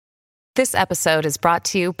This episode is brought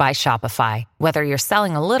to you by Shopify. Whether you're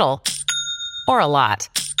selling a little or a lot,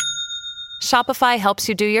 Shopify helps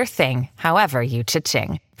you do your thing, however you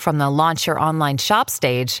cha-ching. From the launch your online shop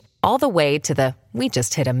stage, all the way to the we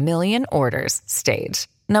just hit 1 million orders stage.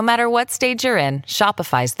 No matter what stage you're in,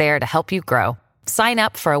 Shopify's there to help you grow. Sign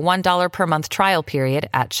up for a $1 per month trial period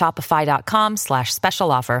at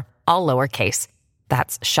shopify.com/special offer, all lowercase.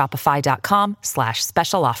 That's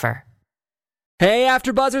shopify.com/special offer. Hey,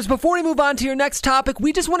 AfterBuzzers, before we move on to your next topic,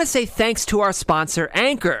 we just want to say thanks to our sponsor,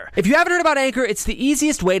 Anchor. If you haven't heard about Anchor, it's the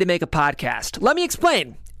easiest way to make a podcast. Let me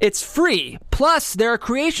explain. It's free. Plus, there are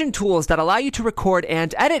creation tools that allow you to record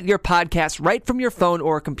and edit your podcast right from your phone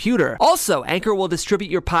or computer. Also, Anchor will distribute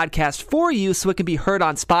your podcast for you so it can be heard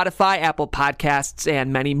on Spotify, Apple Podcasts,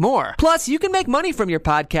 and many more. Plus, you can make money from your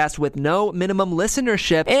podcast with no minimum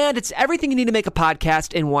listenership, and it's everything you need to make a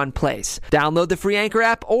podcast in one place. Download the free Anchor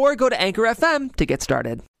app or go to Anchor FM to get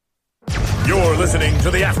started. You're listening to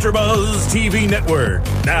the AfterBuzz TV Network,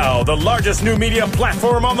 now the largest new media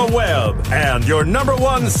platform on the web, and your number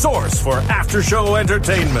one source for after-show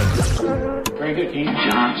entertainment. Very good, Keith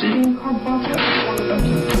Johnson.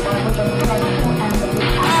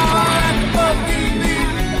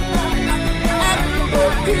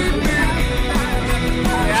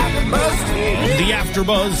 The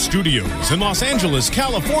AfterBuzz Studios in Los Angeles,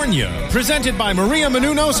 California, presented by Maria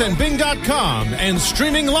Menounos and Bing.com, and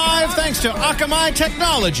streaming live thanks to Akamai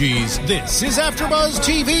Technologies. This is AfterBuzz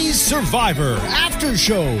TV's Survivor After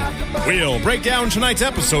Show. We'll break down tonight's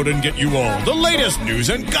episode and get you all the latest news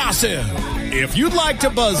and gossip. If you'd like to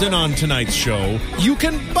buzz in on tonight's show, you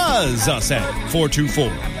can buzz us at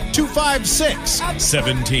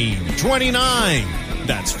 424-256-1729.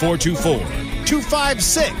 That's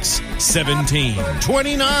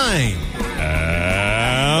 424-256-1729.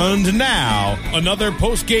 And now, another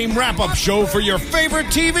post-game wrap-up show for your favorite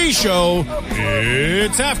TV show.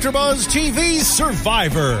 It's AfterBuzz TV's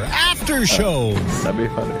Survivor After Show. That'd be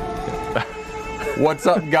funny. What's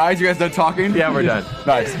up, guys? You guys done talking? Yeah, we're done.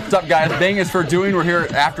 Nice. What's up, guys? Bing is for doing. We're here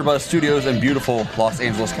at AfterBuzz Studios in beautiful Los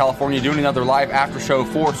Angeles, California, doing another live after show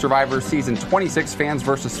for Survivor Season 26, Fans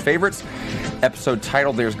versus Favorites. Episode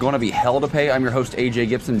titled, There's Gonna Be Hell to Pay. I'm your host, AJ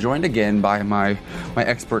Gibson, joined again by my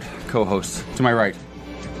expert co-host to my right.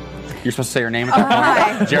 You're supposed to say your name at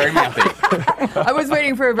that point? Jerry Matthew. I was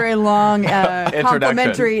waiting for a very long,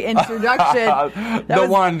 complimentary introduction. The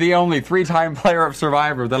one, the only, 3-time player of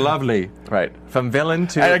Survivor, the lovely. Right. From villain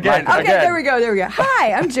to... And again. There we go.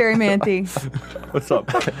 Hi, I'm Jerry Manthe. What's up?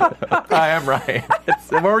 I am Ryan.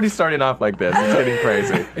 We're already starting off like this. It's getting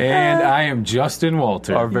crazy. And I am Justin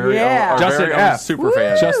Walter. Our very own Justin F. super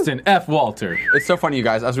fan. Justin F. Walter. It's so funny, you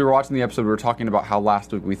guys. As we were watching the episode, we were talking about how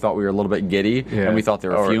last week we thought we were a little bit giddy, and we thought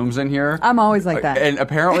there were fumes in here. I'm always like that. And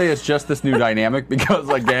apparently it's just this new dynamic because,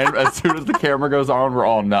 again, as soon as the camera goes on, we're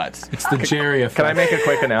all nuts. It's the Jerry effect. Can I make a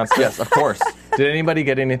quick announcement? Yes, of course. Did anybody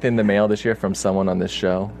get anything in the mail this year from someone on this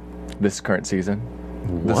show, this current season?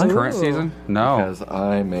 This current season? No. Because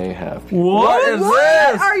I may have. What is this?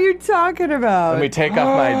 What are you talking about? Let me take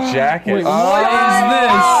off my jacket. Wait, what is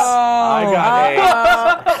this? I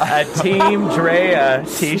got a Team Drea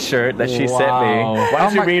t-shirt that she sent me. Why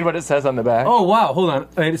don't you read what it says on the back? Oh, wow. Hold on.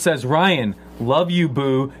 It says, Ryan, love you,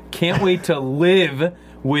 boo. Can't wait to live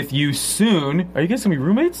with you soon. Are you guys going to be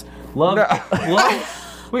roommates? Love.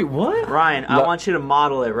 Wait, what? Ryan, I want you to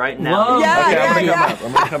model it right now.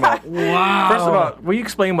 I'm gonna come up. Wow. First of all, will you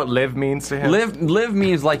explain what live means to him? Live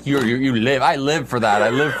means like you live. I live for that. I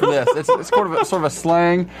live for this. It's sort of a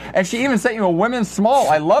slang. And she even sent you a women's small.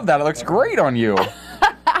 I love that. It looks great on you.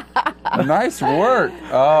 Nice work.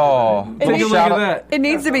 Oh. Take a look at that. It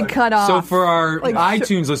needs to be cut off. So for our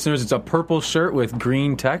iTunes listeners, it's a purple shirt with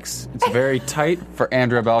green text. It's very tight. For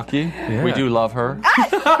Andrea Belke. Yeah. We do love her.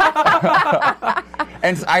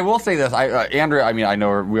 And I will say this, Andrea, I mean, I know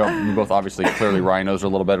her, we both obviously, clearly Ryan knows her a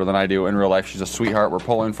little better than I do. In real life, she's a sweetheart. We're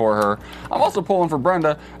pulling for her. I'm also pulling for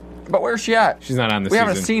Brenda. But where's she at? She's not on this season. We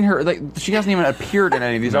haven't seen her. She hasn't even appeared in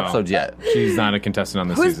any of these episodes yet. She's not a contestant on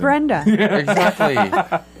this season. Who's Brenda? Exactly.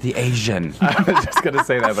 The Asian. I was just going to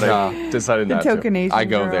say that, but I decided not to. The token Asian I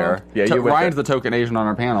go girl. there. Yeah, Ryan's the token Asian on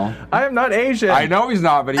our panel. I am not Asian. I know he's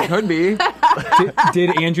not, but he could be.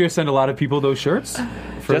 Did Andrea send a lot of people those shirts?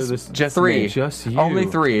 Just 3. Me. Just you. Only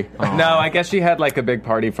 3. Oh. No, I guess she had like a big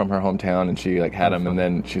party from her hometown, and she like had them, and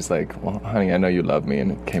then she's like, "Well, honey, I know you love me,"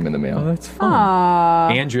 and it came in the mail. Oh, that's fun.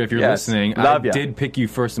 Aww. Andrea, if you're listening, I did pick you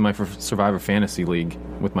first in my Survivor Fantasy League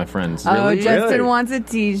with my friends. Oh, Justin wants a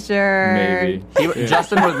T-shirt. Maybe.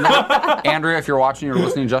 Justin would. Andrea, if you're watching or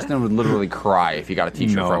listening, Justin would literally cry if he got a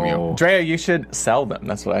T-shirt from you. Drea, you should sell them.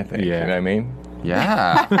 That's what I think. Yeah. You know what I mean?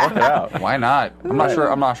 Yeah. Work it out. Why not? I'm not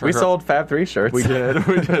sure. We sold Fab 3 shirts. We did.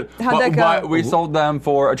 How'd that go? But we sold them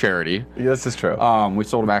for a charity. This is true. We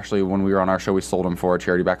sold them actually when we were on our show. We sold them for a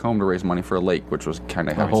charity back home to raise money for a lake, which was kind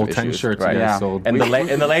of having whole some 10 issues. shirts Right? you guys Yeah. sold. And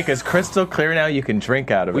the lake is crystal clear now. You can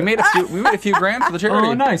drink out of it. We made a few grand for the charity.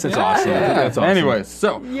 Oh, nice. That's awesome. That's awesome. Anyways,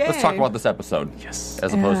 so let's talk Yay. about this episode. Yes.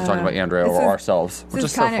 As opposed to talking about Andrea or ourselves, which This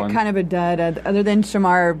is is so fun. kind of a dud. Other than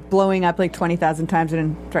Shamar blowing up like 20,000 times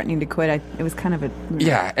and threatening to quit, it was kind of a...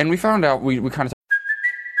 Yeah, and we found out, we kind of...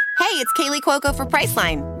 Hey, it's Kaylee Cuoco for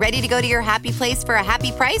Priceline. Ready to go to your happy place for a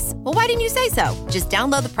happy price? Well, why didn't you say so? Just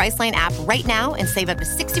download the Priceline app right now and save up to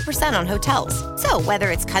 60% on hotels. So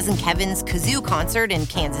whether it's Cousin Kevin's Kazoo Concert in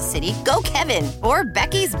Kansas City, go Kevin, or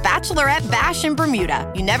Becky's Bachelorette Bash in Bermuda,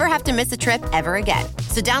 you never have to miss a trip ever again.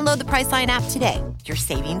 So download the Priceline app today. Your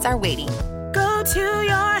savings are waiting. Go to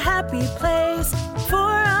your happy place for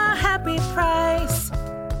a happy price.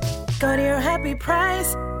 Go to your happy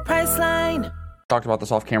price, Priceline. Talked about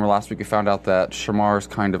this off camera last week. We found out that Shamar's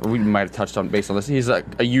we might have touched on based on this. He's a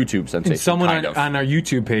YouTube sensation. And someone kind of. on our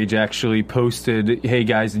YouTube page actually posted, "Hey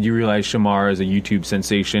guys, did you realize Shamar is a YouTube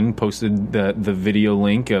sensation?" Posted the video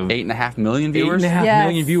link of 8.5 million viewers. 8.5 Yes.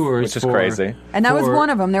 million viewers, Which is crazy. And that was one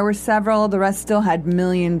of them. There were several. The rest still had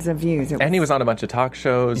millions of views. And he was on a bunch of talk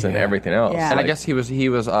shows and everything else. Yeah. And I guess he was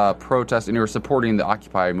protesting or supporting the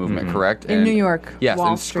Occupy movement, correct? In New York, Yes, Wall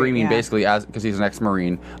and Street, screaming yeah. basically because he's an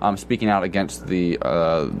ex-Marine, speaking out against the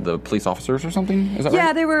police officers or something. Is that Yeah,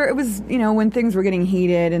 right? they were. It was, when things were getting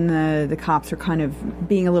heated and the cops were kind of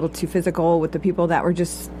being a little too physical with the people that were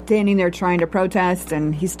just standing there trying to protest,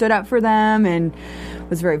 and he stood up for them and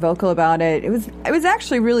was very vocal about it. It was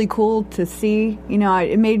actually really cool to see.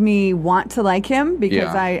 It made me want to like him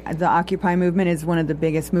because the Occupy movement is one of the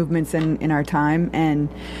biggest movements in our time, and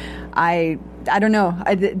I don't know.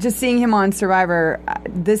 Just seeing him on Survivor,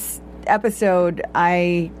 this episode,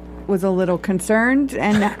 I was a little concerned,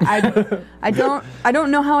 and I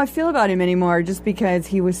don't know how I feel about him anymore, just because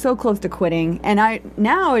he was so close to quitting, and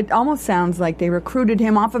now it almost sounds like they recruited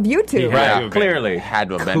him off of YouTube. Right, clearly. Had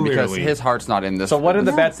to have been because his heart's not in this. So what are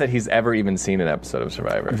the bets that he's ever even seen an episode of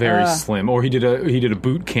Survivor? Very slim. Or he did a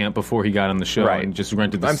boot camp before he got on the show and just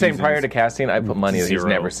rented the I'm saying seasons. prior to casting, I put money that he's 0.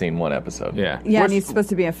 never seen one episode. Yeah. Yeah, and he's supposed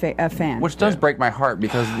to be a fan. Which does break my heart,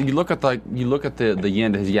 because you look at the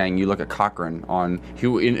yin to his yang. You look at Cochran,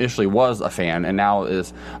 who initially was a fan and now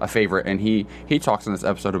is a favorite, and he talks in this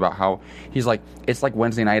episode about how he's like, it's like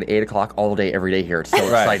Wednesday night at 8 o'clock all day every day here. It's so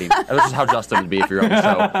exciting. This is how Justin would be if you're on the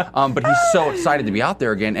show. But he's so excited to be out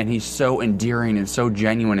there again, and he's so endearing and so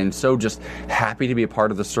genuine and so just happy to be a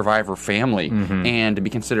part of the Survivor family, and to be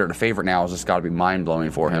considered a favorite now has just got to be mind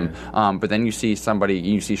blowing for him. But then you see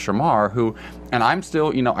Shamar, who, and I'm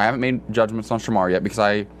still, I haven't made judgments on Shamar yet, because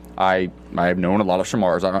I have known a lot of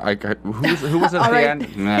Shamars. Who was at the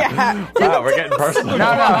end? Nah. Yeah. Wow, we're getting personal.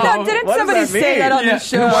 No, didn't What does somebody that say mean? that on the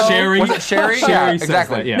show? Sherry. Was it Sherry? Sherry Yeah, says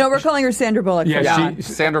exactly. that, yeah. No, we're calling her Sandra Bullock. Yeah,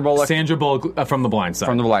 Sandra Bullock. Sandra Bullock from The Blind Side.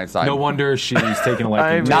 From The Blind Side. No wonder she's taking a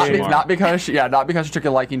liking to Not Shamar. because she took a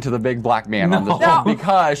liking to the big black man on this show,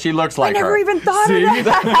 because she looks like I never her. even thought of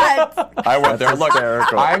that. I went there. Look,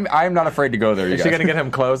 hysterical. I'm not afraid to go there. You Is she guys. going to get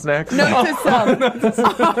him clothes next? Note to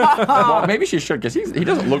self. Well, maybe she should, because he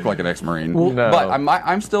doesn't look like an ex-Marine. No. But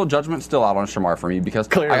I'm still judgment still out on Shamar for me, because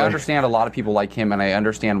Clearly. I understand a lot of people like him, and I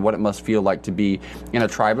understand what it must feel like to be in a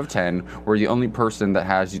tribe of 10 where the only person that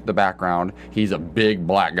has the background, he's a big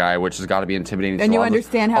black guy, which has got to be intimidating. And to you a lot of-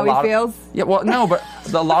 understand a how he lot of- feels? Yeah, well, no, but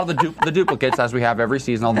a lot of the duplicates, as we have every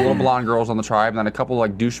season, all the little blonde girls on the tribe, and then a couple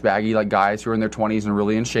like douchebaggy guys who are in their 20s and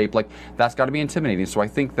really in shape, that's got to be intimidating. So I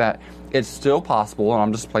think that it's still possible, and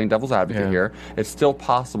I'm just playing devil's advocate here, it's still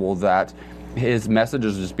possible that his message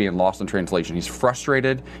is just being lost in translation. He's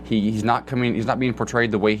frustrated. He's not being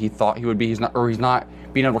portrayed the way he thought he would be. He's not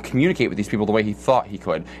being able to communicate with these people the way he thought he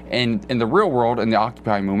could. And in the real world, in the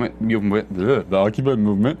Occupy movement,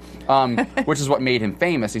 which is what made him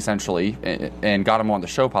famous essentially, and got him on the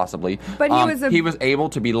show possibly. But he was able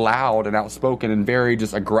to be loud and outspoken and very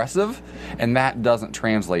just aggressive, and that doesn't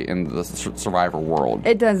translate in the Survivor world.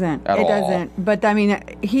 It doesn't. At It all. doesn't. But I mean,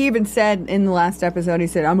 he even said in the last episode, he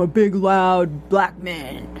said, "I'm a big, loud black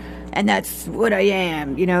man, and that's what I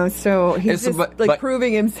am." So he's It's- just but-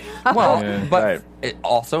 proving himself. Well, but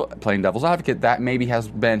also, playing devil's advocate, that maybe has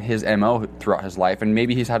been his MO throughout his life, and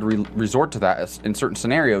maybe he's had to resort to that in certain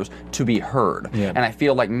scenarios to be heard. Yeah. And I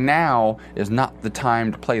feel like now is not the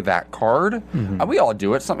time to play that card. Mm-hmm. We all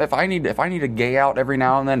do it. If I need to gay out every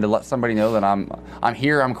now and then to let somebody know that I'm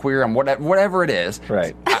here, I'm queer, I'm whatever it is.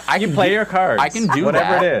 Right. I can play your cards. I can do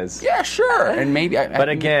whatever that. It is. Yeah, sure. And maybe. But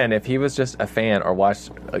again, if he was just a fan or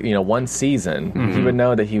watched, one season, he would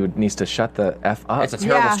know that he needs to shut the F up. It's a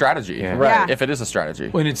terrible strategy, right? If it is a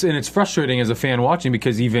strategy. And it's frustrating as a fan watching,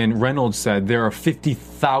 because even Reynolds said there are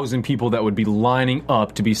 50,000 people that would be lining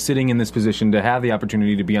up to be sitting in this position to have the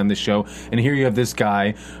opportunity to be on this show, and here you have this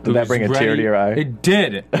guy. Did that bring a tear to your eye? It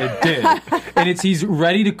did. And he's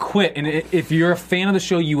ready to quit. And if you're a fan of the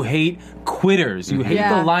show, you hate quitters. You hate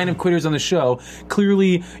the line of quitters on the show.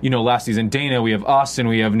 Clearly, last season, Dana, we have Austin,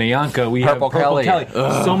 we have Nyanka, we have Purple Kelly.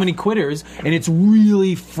 So many quitters, and it's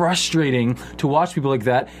really frustrating to watch people like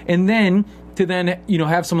that. And then to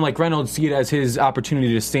have someone like Reynolds see it as his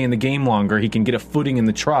opportunity to stay in the game longer. He can get a footing in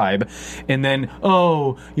the tribe. And then,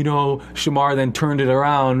 Shamar then turned it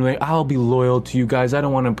around. Like, I'll be loyal to you guys. I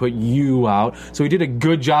don't want to put you out. So he did a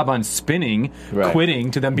good job on spinning,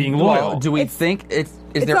 quitting, to them being loyal. Well, do we think it's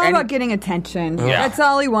all about getting attention. Yeah. That's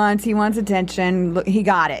all he wants. He wants attention. Look, he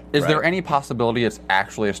got it. Is there any possibility it's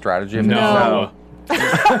actually a strategy? No.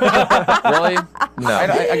 Really? No.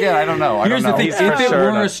 I don't know. Here's the thing. If it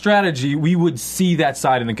were a strategy, we would see that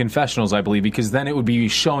side in the confessionals, I believe, because then it would be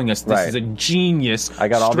showing us this is a genius strategy. I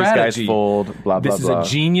got all these guys fooled, blah, blah, blah. This is a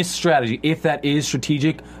genius strategy. If that is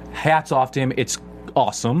strategic, hats off to him. It's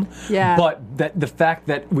awesome. Yeah. But the fact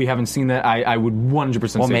that we haven't seen that, I would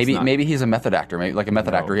 100% say maybe he's a method actor. Maybe like a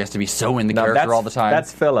method actor, he has to be so in the character all the time.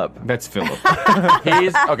 That's Philip. Okay,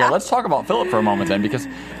 let's talk about Philip for a moment then, because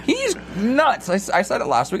he's nuts. I said it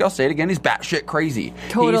last week, I'll say it again. He's batshit crazy.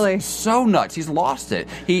 Totally. He's so nuts. He's lost it.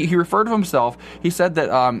 He referred to himself. He said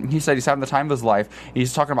that he's having the time of his life.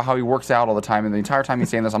 He's talking about how he works out all the time, and the entire time he's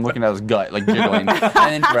saying this, I'm looking at his gut, like jiggling.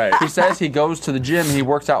 And he says he goes to the gym and he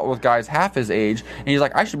works out with guys half his age. And he's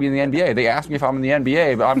like, I should be in the NBA. They asked me if I'm in the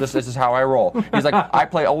NBA, but this is how I roll. He's like, I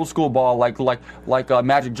play old school ball like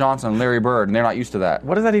Magic Johnson and Larry Bird, and they're not used to that.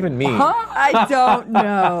 What does that even mean? I don't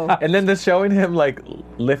know. And then showing him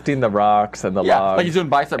lifting the rocks and the logs. Like he's doing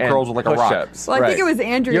bicep curls with a rock. Well, I think it was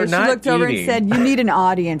Andrea. She looked over and said, you need an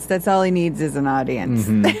audience. That's all he needs is an audience.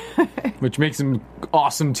 Mm-hmm. Which makes him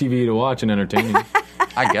awesome TV to watch and entertaining.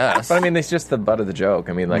 I guess. But it's just the butt of the joke.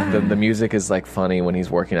 The music is funny when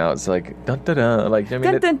he's working out. It's like dun dun dun.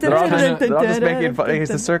 They're all just making fun. He's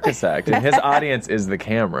the circus act, and his audience is the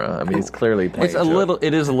camera. He's clearly playing.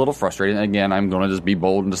 It is a little frustrating. Again, I'm going to just be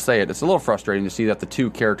bold and just say it. It's a little frustrating to see that the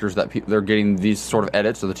two characters that they're getting these sort of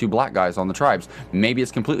edits are the two black guys on the tribes. Maybe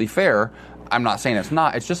it's completely fair. I'm not saying it's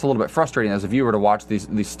not. It's just a little bit frustrating as a viewer to watch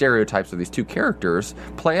these stereotypes of these two characters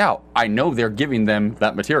play out. I know they're giving them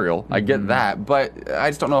that material. I get that, but I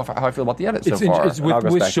just don't know how I feel about the edit so far.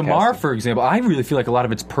 With Shamar, for example, I really feel like a lot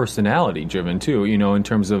of it's personality driven too. In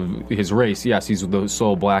terms of his race. Yes, he's the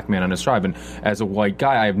sole black man on his tribe, and as a white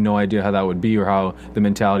guy, I have no idea how that would be or how the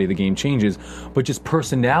mentality of the game changes. But just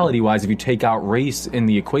personality-wise, if you take out race in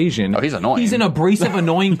the equation, he's annoying. He's an abrasive,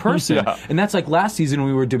 annoying person, and that's like last season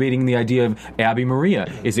we were debating the idea of Abby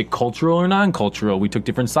Maria. Is it cultural or non-cultural? We took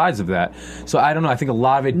different sides of that. So I don't know. I think a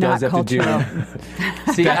lot of it does have to do.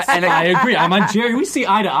 See, I agree. I'm on Jerry. We see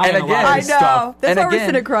eye to eye on a lot of this stuff. That's why we're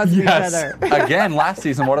sitting across from each other. Again, last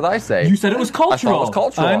season, what did I say? You said it was cultural. I thought it was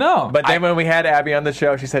cultural. I know. But then when we had Abby on the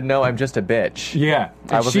show, she said, "No, I'm just a bitch." Yeah,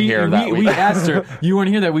 I wasn't here that week. We asked her. You weren't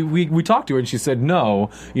here that we talked to her, and she said, "No,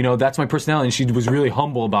 that's my personality." And she was really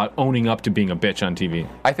humble about owning up to being a bitch on TV.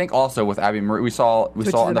 I think also with Abby Marie, we saw an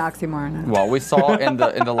oxymoron. Well, we saw in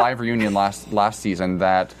the live reunion last season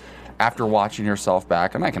that after watching yourself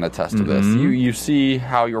back, and I can attest to this, you see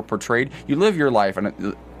how you're portrayed. You live your life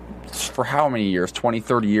and for how many years, 20,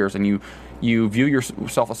 30 years, and you view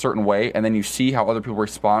yourself a certain way, and then you see how other people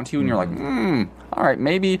respond to you, and you're like, all right,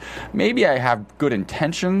 maybe I have good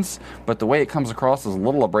intentions, but the way it comes across is a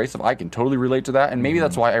little abrasive. I can totally relate to that, and maybe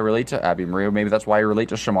that's why I relate to Abby Maria. Maybe that's why I relate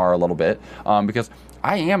to Shamar a little bit, because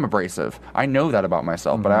I am abrasive. I know that about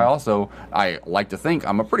myself, but I like to think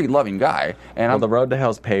I'm a pretty loving guy. And the road to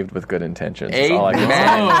hell's paved with good intentions. Amen. All I can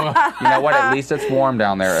say. You know what? At least it's warm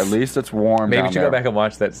down there. At least it's warm. Maybe you should go back and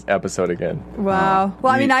watch that episode again. Wow.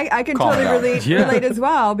 Well, I can totally relate as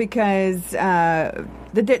well, because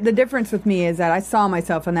the difference with me is that I saw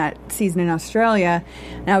myself in that season in Australia,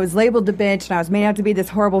 and I was labeled the bitch, and I was made out to be this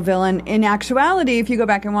horrible villain. In actuality, if you go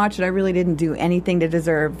back and watch it, I really didn't do anything to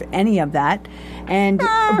deserve any of that. And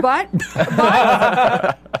but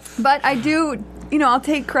I do I'll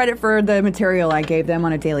take credit for the material I gave them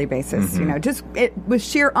on a daily basis. Just it with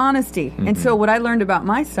sheer honesty. And so what I learned about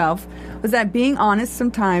myself was that being honest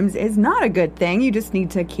sometimes is not a good thing. You just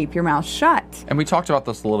need to keep your mouth shut. And we talked about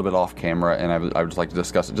this a little bit off camera, and I would just like to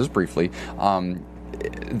discuss it just briefly.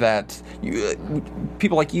 That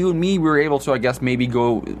people like you and me, we were able to, I guess, maybe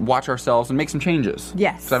go watch ourselves and make some changes.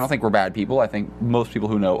 Yes. Because I don't think we're bad people. I think most people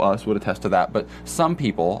who know us would attest to that. But some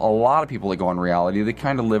people, a lot of people that go on reality, they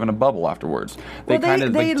kind of live in a bubble afterwards. They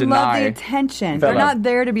love the attention. They're not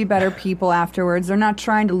there to be better people afterwards. They're not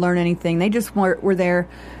trying to learn anything. They just were there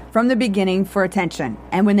from the beginning for attention.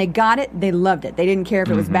 And when they got it, they loved it. They didn't care if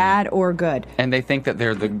it was bad or good. And they think that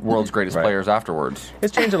they're the world's greatest players afterwards.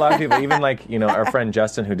 It's changed a lot of people. Even like, our friend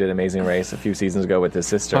Justin, who did Amazing Race a few seasons ago with his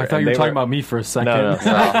sister. I thought you were talking about me for a second.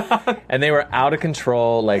 No. And they were out of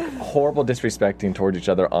control, like horrible disrespecting towards each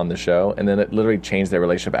other on the show. And then it literally changed their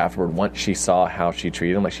relationship afterward once she saw how she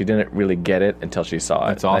treated him. Like she didn't really get it until she saw it.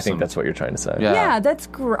 That's awesome. I think that's what you're trying to say. Yeah, that's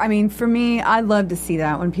great. I mean, for me, I love to see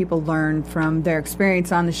that when people learn from their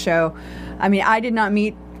experience on the show. I mean, I did not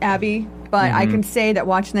meet Abby, but I can say that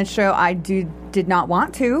watching that show, I did not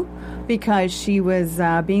want to, because she was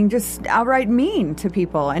being just outright mean to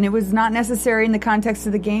people, and it was not necessary in the context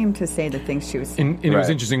of the game to say the things she was saying. And it was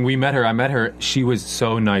interesting. I met her. She was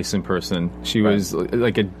so nice in person. She was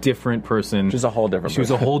like a different person. She's a whole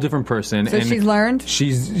different person. So and she's learned?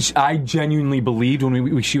 I genuinely believed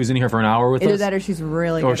when she was in here for an hour with us. Either that or she's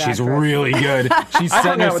really good. Or she's really good. She's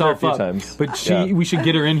setting herself up. Times. But we should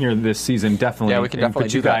get her in here this season, definitely. Yeah, we can definitely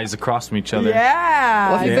put you guys across from each other.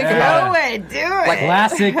 Yeah. Well, think about it. Do it. Like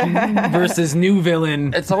classic versus new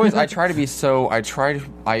villain. It's always, I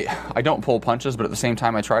don't pull punches, but at the same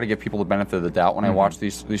time I try to give people the benefit of the doubt when I watch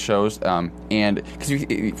these shows. And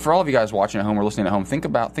because for all of you guys watching at home or listening at home, think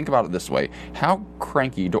about it this way: how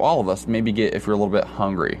cranky do all of us maybe get if you're a little bit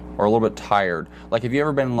hungry or a little bit tired? Like, have you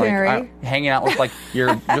ever been hanging out with like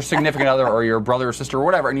your significant other or your brother or sister or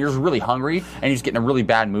whatever, and you're just really hungry and you just get in a really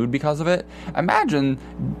bad mood because of it? Imagine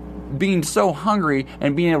being so hungry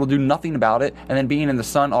and being able to do nothing about it, and then being in the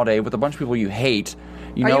sun all day with a bunch of people you hate.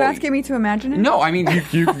 Are you asking me to imagine it? No, I mean,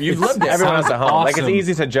 you've lived it. Everyone's at home. Awesome. Like, it's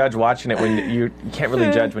easy to judge watching it when you can't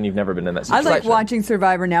really judge when you've never been in that situation. I like watching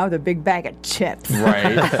Survivor now with a big bag of chips.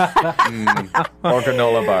 Right. Or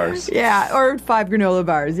granola bars. Yeah, or 5 granola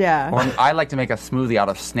bars, yeah. Or I like to make a smoothie out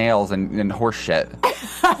of snails and horse shit.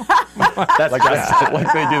 That's like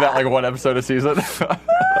they do that like one episode a season.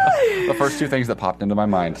 The first two things that popped into my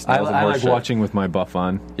mind. Snails and I horse like shit. watching with my buff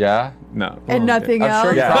on. Yeah? No. And nothing else.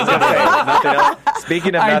 I'm sure I was going to say, nothing else.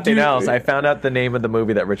 Speaking of nothing else, I found out the name of the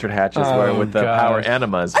movie that Richard Hatch is wearing with the power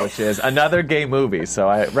animas, which is another gay movie. So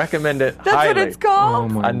I recommend it highly. That's what it's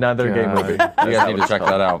called? Another gay movie. You guys need to check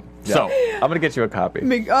that out. Yeah. So I'm going to get you a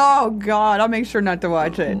copy. Oh, God. I'll make sure not to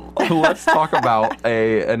watch it. Let's talk about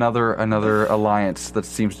another alliance that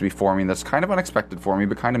seems to be forming that's kind of unexpected for me,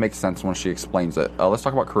 but kind of makes sense when she explains it. Let's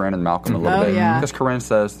talk about Corinne and Malcolm a little bit. Yeah. Because Corinne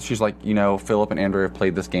says, she's like, Philip and Andrea have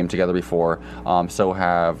played this game together before. So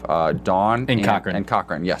have Dawn and Cochran. And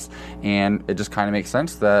Cochran, yes. And it just kind of makes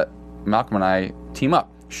sense that Malcolm and I team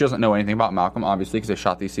up. She doesn't know anything about Malcolm, obviously, because they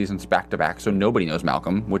shot these seasons back-to-back, so nobody knows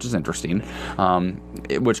Malcolm, which is interesting,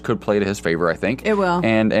 which could play to his favor, I think. It will.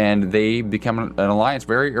 And they become an alliance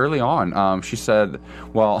very early on. She said,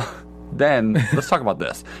 well, then, let's talk about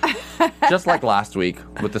this. Just like last week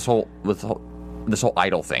with this whole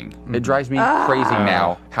idol thing. It drives me crazy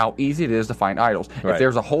now how easy it is to find idols. Right. If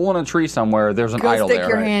there's a hole in a tree somewhere, there's an idol there. Go stick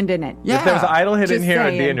your hand in it. Yeah. If there was an idol hidden Just here, saying.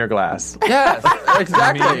 it'd be in your glass. Yes,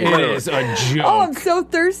 exactly. I mean, it is a joke. Oh, I'm so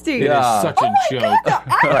thirsty. It is such a joke.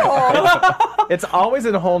 It's always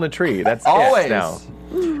in a hole in a tree. That's Always. it now.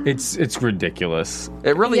 It's ridiculous.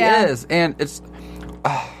 It really Yeah. is. And it's...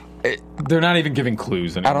 They're not even giving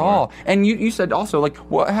clues anymore. At all. And you said also, like,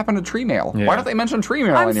 what happened to Tree Mail? Yeah. Why don't they mention Tree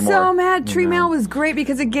Mail I'm anymore? so mad. Tree Mail was great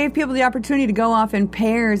because it gave people the opportunity to go off in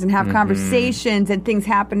pairs and have conversations, and things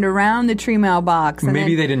happened around the Tree Mail box. And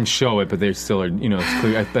Maybe then, they didn't show it, but they still are, it's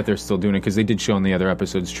clear. I bet they're still doing it because they did show in the other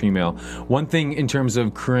episodes Tree Mail. One thing in terms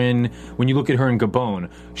of Corinne, when you look at her in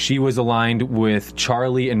Gabon, she was aligned with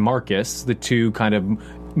Charlie and Marcus, the two kind of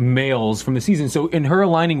males from the season. So in her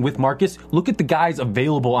aligning with Marcus, look at the guys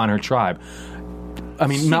available on her tribe. I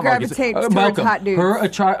mean, She not Marcus. gravitates towards Malcolm. hot dudes. Her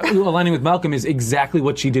aligning with Malcolm is exactly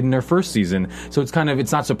what she did in her first season. So it's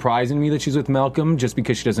not surprising to me that she's with Malcolm just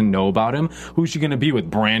because she doesn't know about him. Who's she going to be with?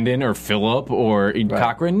 Brandon or Philip or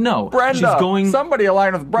Cochran? No. Brenda. She's going. Somebody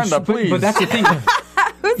align with Brenda, please. But that's the thing.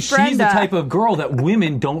 Who's she's Brenda? the type of girl that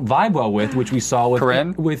women don't vibe well with, which we saw with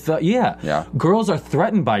Corinne? Yeah. Girls are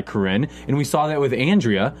threatened by Corinne, and we saw that with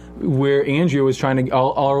Andrea, where Andrea was trying to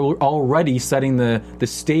already setting the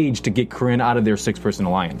stage to get Corinne out of their 6-person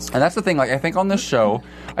alliance. And that's the thing. Like, I think on the show,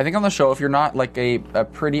 if you're not like a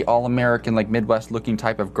pretty all-American, like Midwest-looking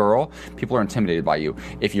type of girl, people are intimidated by you.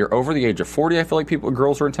 If you're over the age of 40, I feel like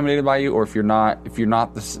girls are intimidated by you. Or if you're not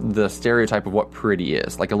the stereotype of what pretty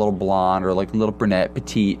is, like a little blonde or like a little brunette,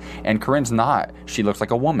 petite. And Corinne's not. She looks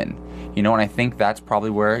like a woman. And I think that's probably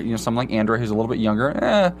where someone like Andrea, who's a little bit younger,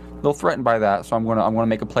 a little threatened by that. So I'm gonna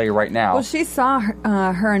make a play right now. Well, she saw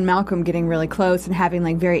her and Malcolm getting really close and having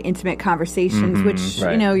like very intimate conversations, which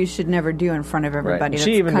you should never do in front of everybody. Right.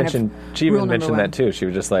 She even mentioned that too. She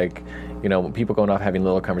was just like, when people going off having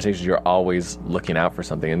little conversations, you're always looking out for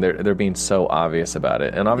something, and they're being so obvious about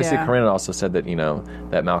it. And obviously, Corinne also said that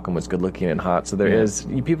that Malcolm was good looking and hot. So there is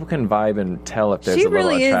people can vibe and tell if there's a little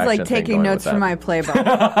attraction. She really is like taking notes from my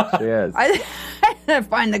playbook. She is. I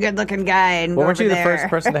find the good looking guy and go weren't over you there. the first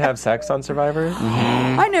person to have sex on Survivor?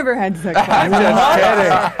 I never had sex. I'm just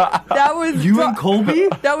kidding. That was you and Colby.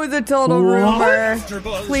 That was a total rumor.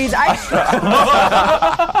 Please, I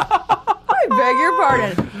beg your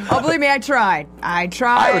pardon. Oh, believe me, I tried. I would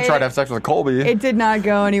try to have sex with Colby. It did not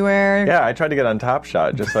go anywhere. Yeah, I tried to get on Top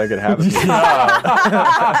Shot just so I could have it. There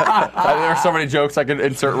are so many jokes I could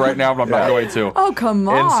insert right now, but I'm not going to. Oh, come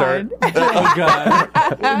on. Insert. Oh, God.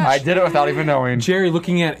 I did it without even knowing. Jerry,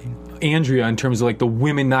 looking at Andrea in terms of like the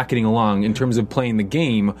women not getting along, in terms of playing the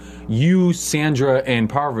game, you, Sandra, and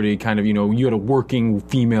Parvati kind of, you had a working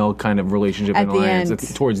female kind of relationship at and the alliance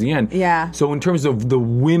end. Towards the end. Yeah. So in terms of the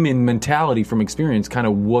women mentality from experience, kind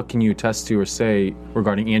of what can you attest to or say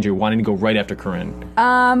regarding Andrea wanting to go right after Corinne?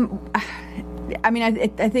 I mean,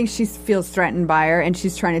 I think she feels threatened by her, and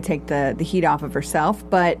she's trying to take the heat off of herself.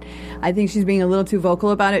 But I think she's being a little too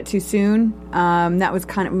vocal about it too soon. That's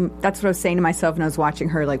what I was saying to myself when I was watching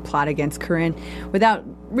her like plot against Corinne without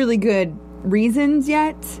really good reasons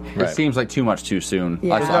yet. It seems like too much too soon.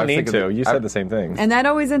 Yeah. There's no need to. You said the same thing. And that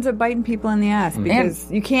always ends up biting people in the ass because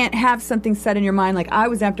you can't have something set in your mind. Like I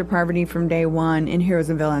was after Parvati from day one in Heroes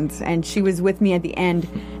and Villains, and she was with me at the end.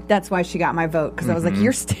 That's why she got my vote, because I was like,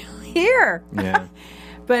 you're still here. Yeah.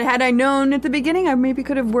 But had I known at the beginning, I maybe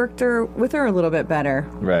could have worked with her a little bit better.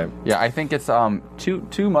 Right. Yeah, I think it's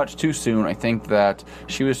too much too soon. I think that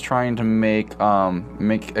she was trying to make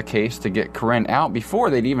a case to get Corinne out before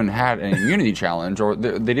they'd even had an immunity challenge, or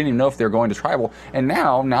they didn't even know if they were going to tribal. And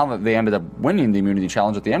now that they ended up winning the immunity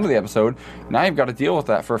challenge at the end of the episode, now you've got to deal with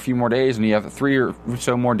that for a few more days, and you have 3 or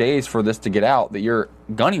so more days for this to get out that you're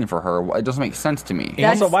gunning for her. It doesn't make sense to me.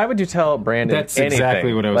 Also, why would you tell Brandon anything? That's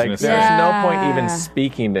exactly what I was going to say. There's no point even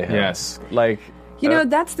speaking to him. Yes.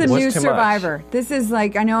 That's the new Survivor. This is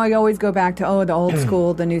like, I know I always go back to, the old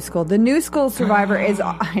school, the new school. The new school Survivor is,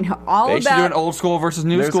 all they about... They should do an old school versus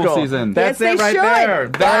new school season. That's it right should. there.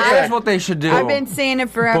 That is what they should do. I've been saying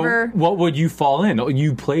it forever. But what would you fall in?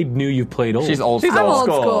 You played new, you played old. She's old school. I'm old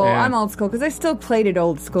school. Yeah. I'm old school because I still played it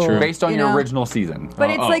old school. True. Based on your original season.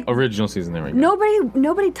 But it's like... original season, there we go.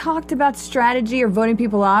 Nobody talked about strategy or voting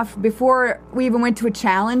people off before we even went to a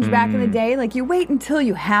challenge back in the day. Like, you wait until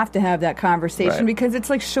you have to have that conversation because it's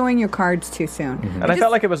like showing your cards too soon. And I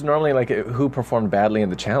felt like it was normally like who performed badly in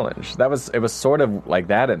the challenge. It was sort of like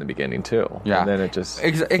that in the beginning too. Yeah. And then it just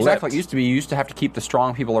exactly. It used to be you used to have to keep the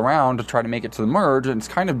strong people around to try to make it to the merge, and it's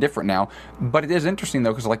kind of different now. But it is interesting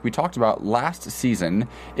though, because like we talked about last season,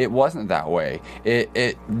 it wasn't that way.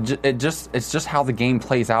 It's just how the game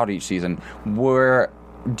plays out each season. Where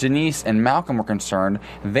Janice and Malcolm were concerned,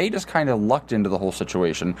 they just kind of lucked into the whole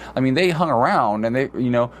situation. I mean, they hung around and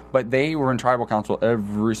but they were in tribal council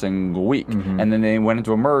every single week. And then they went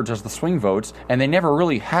into a merge as the swing votes, and they never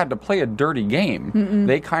really had to play a dirty game.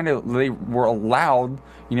 They were allowed,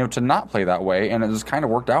 to not play that way, and it just kind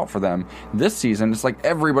of worked out for them. This season, it's like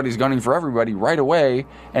everybody's gunning for everybody right away,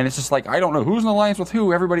 and it's just like, I don't know who's in alliance with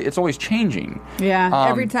who. Everybody, it's always changing. Yeah,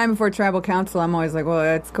 every time before tribal council, I'm always like,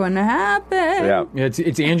 well, it's going to happen. Yeah.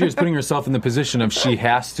 It's Andrea's putting herself in the position of she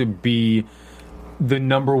has to be the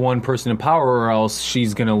number one person in power, or else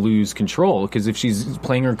she's going to lose control. Because if she's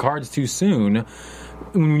playing her cards too soon,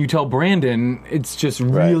 when you tell Brandon, it's just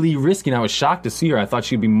really risky. And I was shocked to see her. I thought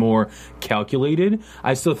she'd be more calculated.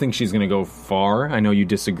 I still think she's going to go far. I know you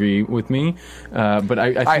disagree with me, but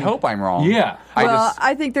I hope I'm wrong. Yeah.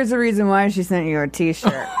 I think there's a reason why she sent you a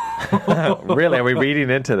T-shirt. Really? Are we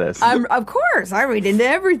reading into this? Of course, I read into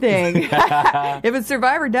everything. If a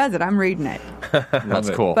Survivor does it, I'm reading it. That's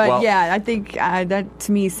cool. But well, yeah, I think that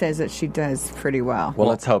to me says that she does pretty well. Well,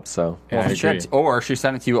 let's hope so. Yeah, I agree. Or she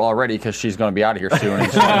sent it to you already because she's going to be out of here soon.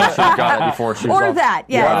 And she got it before she was Or off. that,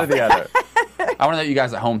 yeah. One or the other. I want to let you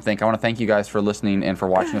guys at home think. I want to thank you guys for listening and for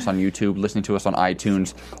watching us on YouTube, listening to us on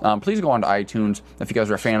iTunes. Please go on to iTunes if you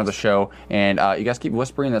guys are a fan of the show. And you guys keep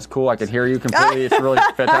whispering. That's cool. I can hear you completely. It's really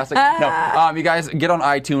fantastic. No, you guys get on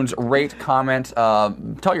iTunes, rate, comment,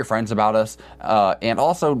 tell your friends about us. And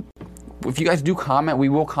also, if you guys do comment, we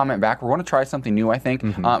will comment back. We're going to try something new, I think.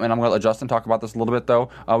 And I'm going to let Justin talk about this a little bit,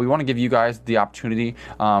 though. We want to give you guys the opportunity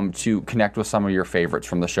to connect with some of your favorites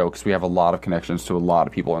from the show because we have a lot of connections to a lot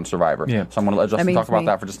of people in Survivor. Yeah. So I'm going to let Justin talk about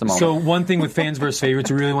that for just a moment. So one thing with fans versus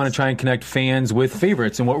favorites, we really want to try and connect fans with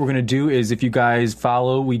favorites. And what we're going to do is if you guys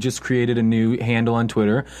follow, we just created a new handle on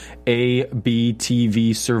Twitter,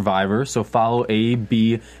 ABTV Survivor. So follow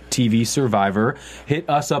ABTV Survivor. Hit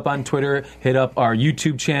us up on Twitter. Hit up our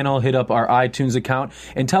YouTube channel. Hit up our iTunes account.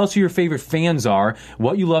 And tell us who your favorite fans are,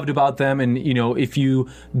 what you loved about them. And, you know, if you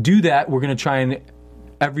do that, we're going to try and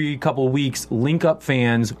every couple of weeks link up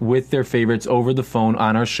fans with their favorites over the phone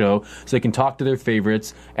on our show so they can talk to their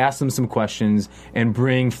favorites, ask them some questions, and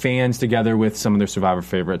bring fans together with some of their Survivor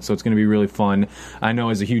favorites. So it's going to be really fun. I know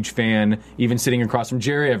as a huge fan, even sitting across from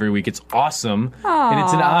Jerry every week, it's awesome. Aww. And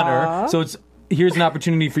it's an honor. So here's an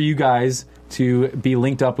opportunity for you guys to be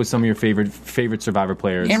linked up with some of your favorite Survivor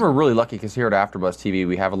players. And we're really lucky because here at AfterBuzz TV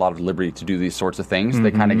we have a lot of liberty to do these sorts of things.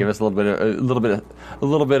 They kind of give us a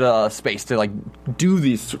little bit of space to like do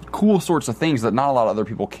these cool sorts of things that not a lot of other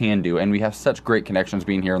people can do. And we have such great connections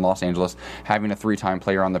being here in Los Angeles, having a 3-time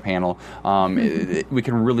player on the panel. We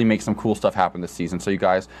can really make some cool stuff happen this season. So you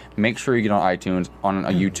guys make sure you get on iTunes, on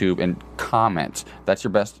YouTube, and comment. That's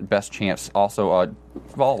your best chance. Also,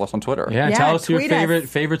 follow us on Twitter. Yeah, tell us who your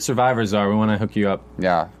favorite Survivors are. We want to hook you up.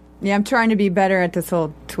 Yeah, I'm trying to be better at this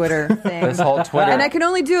whole Twitter thing. This whole Twitter. And I can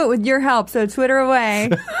only do it with your help, so Twitter away.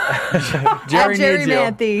 Jerry Jerry needs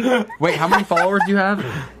you. Manthe. Wait, how many followers do you have?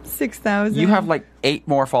 6,000. You have like 8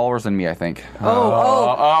 more followers than me, I think.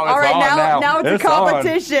 All right, now it's a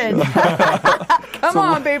competition. Come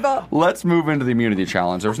on, people. Let's move into the immunity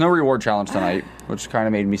challenge. There was no reward challenge tonight, which kind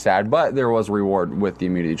of made me sad, but there was a reward with the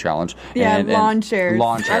immunity challenge. Yeah, lawn chairs.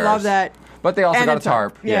 I love that. But they also got a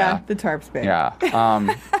tarp. Yeah, the tarp's big. Yeah.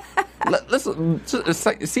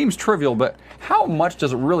 It seems trivial, but how much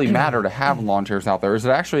does it really matter to have lawn chairs out there? Is it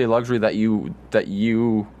actually a luxury that you want, that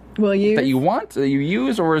you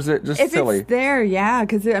use, or is it just silly? If it's there, yeah,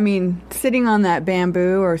 because, I mean, sitting on that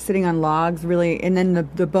bamboo or sitting on logs really, and then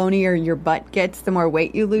the bonier your butt gets, the more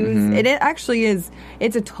weight you lose. It actually is,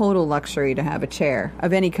 it's a total luxury to have a chair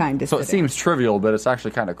of any kind to sit in. So it seems trivial, but it's actually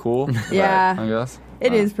kind of cool. Yeah. Right, I guess.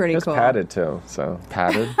 It is pretty cool. It's padded, too, so.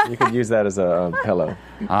 Padded? You could use that as a pillow.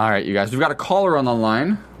 All right, you guys. We've got a caller on the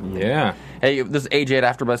line. Yeah. Hey, this is AJ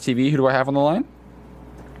at AfterBuzz TV. Who do I have on the line?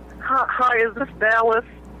 Hi, is this Dallas?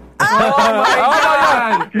 Oh my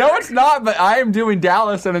God! No, it's not. But I am doing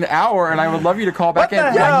Dallas in an hour, and I would love you to call back in.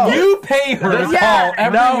 Yeah, you pay her to call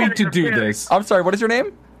every week to do this. I'm sorry. What is your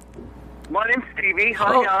name? My name's Stevie.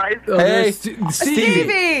 Hi, guys. Hey,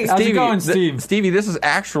 Stevie. How's it going, Steve? Stevie, this is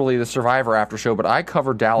actually the Survivor After Show, but I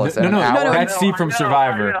cover Dallas in an hour. No, that's Steve from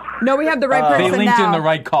Survivor. No, we have the right person They linked now. in the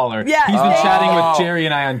right caller. Yeah. He's been chatting with Jerry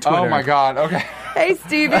and I on Twitter. Oh my God. Okay. Hey,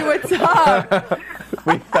 Stevie, what's up?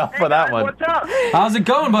 We fell for that one. What's up? How's it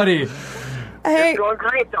going, buddy? Hey. It's going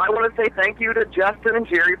great. I want to say thank you to Justin and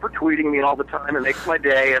Jerry for tweeting me all the time. It makes my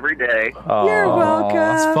day every day. You're welcome.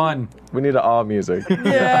 It's fun. We need all music.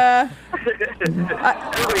 Yeah.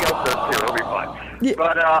 Everybody else does too. It'll be fun. Yeah.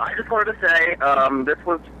 But I just wanted to say, this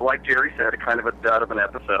was, like Jerry said, kind of a dud of an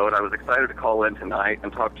episode. I was excited to call in tonight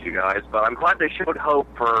and talk to you guys, but I'm glad they showed Hope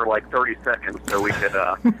for like 30 seconds so we could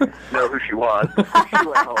know who she was. She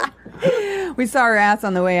went home. We saw her ass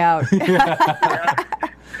on the way out.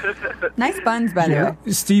 Nice buns, by the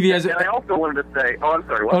way. Stevie, and I also wanted to say, I'm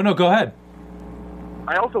sorry, what? Oh, no, go ahead.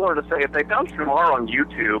 I also wanted to say, if they found Shamar on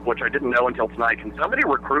YouTube, which I didn't know until tonight, can somebody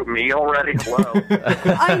recruit me already? Hello.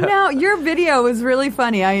 I know. Your video was really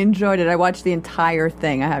funny. I enjoyed it. I watched the entire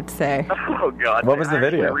thing, I have to say. Oh, God. What was the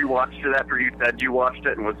video? I rewatched it after you said you watched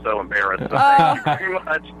it and was so embarrassed. So thank you very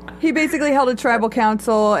much. He basically held a tribal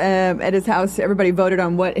council at his house. Everybody voted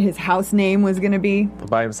on what his house name was going to be.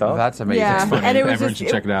 By himself? That's amazing. Yeah. Funny. And it was Everyone just,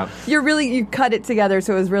 should check it out. You cut it together,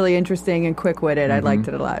 so it was really interesting and quick-witted. I liked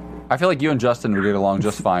it a lot. I feel like you and Justin would get along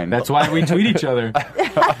just fine. That's why we tweet each other.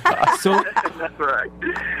 So that's right.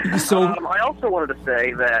 So I also wanted to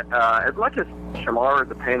say that as much as Shamar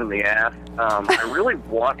is a pain in the ass, I really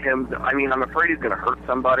want him to, I mean, I'm afraid he's going to hurt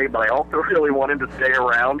somebody, but I also really want him to stay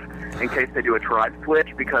around in case they do a tribe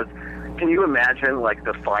switch, because can you imagine like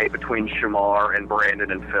the fight between Shamar and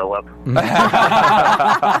Brandon and Philip? That's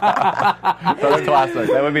classic.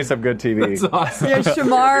 That would be some good TV. That's awesome. Yeah,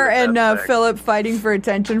 Shamar and Philip fighting for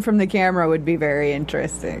attention from the camera would be very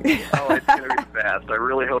interesting. Oh, it's going to be fast. I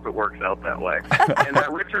really hope it works out that way. And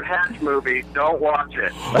that Richard Hatch movie, don't watch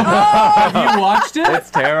it. Have you watched it?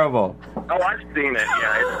 It's terrible. Oh, I've seen it.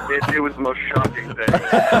 Yeah, it was the most shocking thing.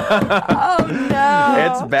 Oh,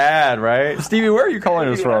 no. It's bad, right? Stevie, where are you calling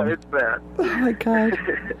us from? It's bad. Oh, my God.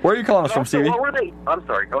 Where are you calling us from, Also, Stevie? what were they? I'm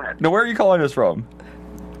sorry, go ahead. No, where are you calling us from?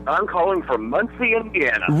 I'm calling from Muncie,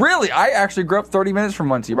 Indiana. Really? I actually grew up 30 minutes from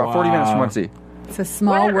Muncie, about 40 minutes from Muncie. It's a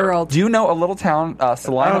small world. Do you know a little town,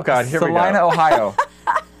 Salina, Oh, God, here we go. Salina, Ohio?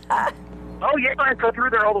 Oh, yeah, I go through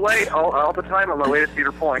there all the way, all the time on my way to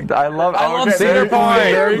Cedar Point. I love Cedar Point.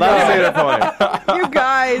 There you Love go. Cedar Point. You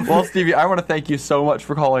guys. Well, Stevie, I want to thank you so much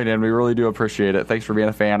for calling in. We really do appreciate it. Thanks for being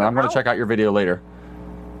a fan. I'm going to check out your video later.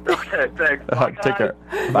 Okay, thanks. Bye, Take care.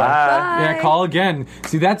 Bye. Yeah, call again.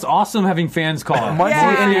 See, that's awesome having fans call. Muncie, More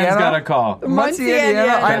fans Indiana? gotta call. Muncie,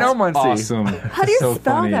 Indiana. I know Muncie. Awesome. How do you So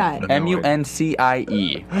spell funny. that? Muncie.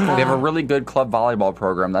 They have a really good club volleyball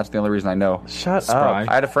program. That's the only reason I know. Shut Spry. up.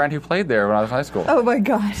 I had a friend who played there when I was in high school. Oh, my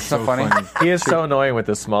gosh. So funny. He is so annoying with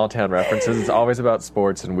the small town references. It's always about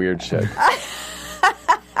sports and weird shit.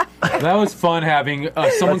 That was fun having someone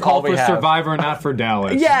That's all call we for have. Survivor, not for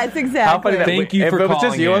Dallas. Yeah, it's exactly. How funny that Thank you if for it was just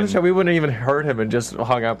calling you on in. the show, we wouldn't have even heard him and just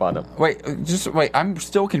hung up on him. Wait. I'm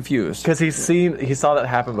still confused. Because he saw that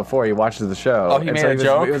happen before. He watches the show. Oh, he and made so a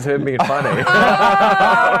joke? It was him being funny.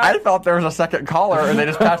 I thought there was a second caller, and they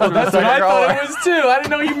just passed through the That's what second I caller. thought it was too. I didn't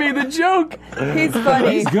know you made the joke. He's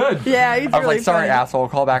funny. He's good. Yeah, he's I was really like, sorry, funny. asshole.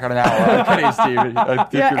 Call back in an hour. I'm kidding, Stevie. I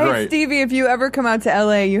think Yeah, you're hey, great. Stevie, if you ever come out to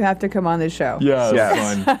LA, you have to come on this show. Yes.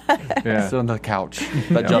 Yes. Fun. Yeah. Sit on the couch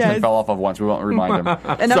that Justin Yes. fell off of once. We won't remind him.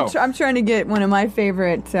 And So, I'm trying to get one of my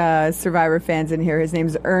favorite Survivor fans in here. His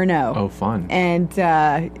name's Erno. Oh, fun. And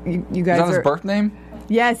you is guys that his are. birth name?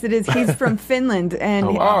 Yes, it is. He's from Finland, and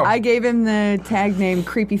Oh, wow. I gave him the tag name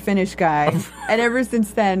 "Creepy Finnish Guy," and ever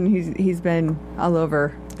since then, he's been all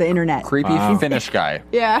over the internet. Creepy Finnish guy.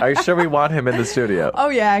 Yeah. Are you sure we want him in the studio? Oh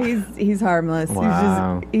yeah, he's harmless.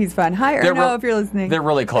 Wow. He's fun. Hi They're Erno, re- if you're listening. They're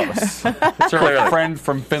really close. It's her friend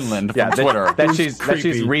from Finland from Twitter. That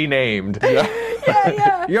she's renamed.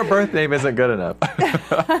 yeah. Your birth name isn't good enough.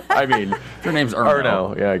 I mean, her name's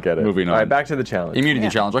Erno. Yeah, I get it. Moving on. All right, back to the challenge. Immunity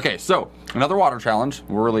challenge. Okay, so another water challenge.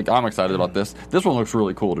 I'm excited about this. This one looks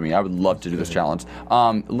really cool to me. I would love to do this challenge.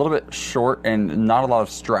 A little bit short and not a lot of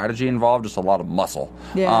strategy involved, just a lot of muscle.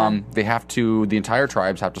 Yeah. The entire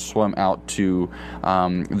tribes have to swim out to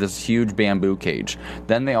this huge bamboo cage.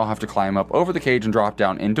 Then they all have to climb up over the cage and drop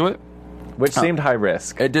down into it. Which seemed high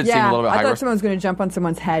risk. It did seem a little bit high I thought risk. someone was going to jump on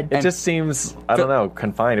someone's head. It just seems, I don't know,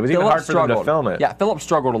 confined. It was even Philip hard for them to film it. Yeah, Philip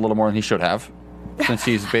struggled a little more than he should have, since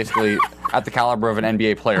he's basically at the caliber of an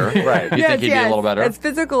NBA player. Right. You think he'd be a little better? As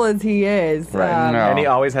physical as he is. Right. No. And he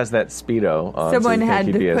always has that Speedo on. Someone so had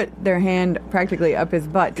you'd think he'd to be put their hand practically up his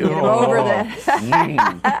butt to get him over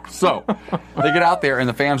that. So they get out there, and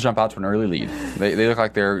the fans jump out to an early lead. They look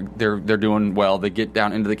like they're doing well. They get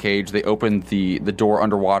down into the cage. They open the door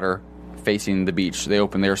underwater, facing the beach. They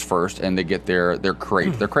open theirs first, and they get their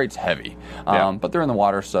crate. Their crate's heavy, but they're in the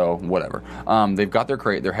water, so whatever. They've got their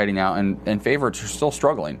crate. They're heading out, and favorites are still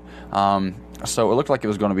struggling. So it looked like it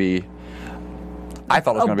was going to be. I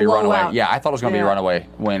thought it was going to be a runaway. blowout. Yeah, I thought it was going to be a runaway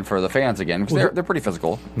win for the fans again, because they're pretty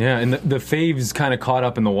physical. Yeah, and the faves kind of caught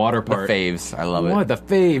up in the water The part. faves, I love it. What? The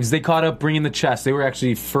faves. They caught up bringing the chest. They were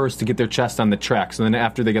actually first to get their chest on the track. So then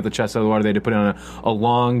after they got the chest out of the water, they had to put it on a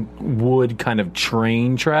long wood kind of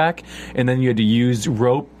train track. And then you had to use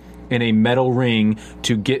rope and a metal ring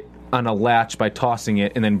to get on a latch by tossing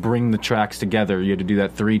it and then bring the tracks together. You had to do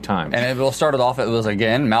that 3 times. And it started off, it was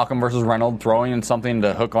again Malcolm versus Reynolds throwing in something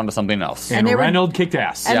to hook onto something else. And they were- Reynolds kicked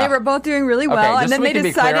ass. And they were both doing really well, and just then so we they can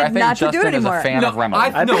be clear, I decided think not to do Justin it anymore. is a fan of Reynolds.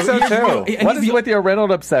 I think so too. What is with your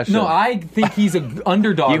Reynolds obsession? No, I think he's an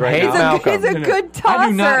underdog You right hate now. Malcolm. He's a good tosser. I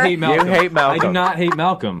do not hate Malcolm. You hate Malcolm. I do not hate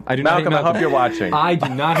Malcolm. I do not hate Malcolm, I Malcolm. hope you're watching. I do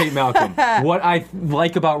not hate Malcolm. What I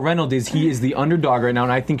like about Reynolds is he is the underdog right now,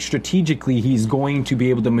 and I think strategically he's going to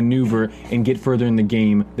be able to maneuver and get further in the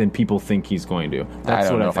game than people think he's going to. I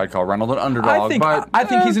don't know if I'd call Reynolds an underdog, I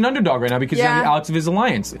think he's an underdog right now because he's on the Yeah. outs of his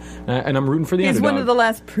alliance, and I'm rooting for the He's underdog. one of the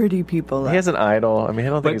last pretty people left. He has an idol. I mean, I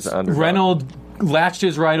don't think But he's an underdog. Reynolds latched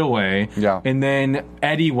his right away, and then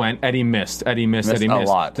Eddie missed a Eddie missed.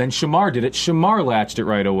 lot. Then Shamar did it. Shamar latched it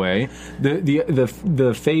right away. The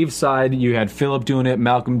fave side, you had Philip doing it,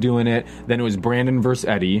 Malcolm doing it. Then it was Brandon versus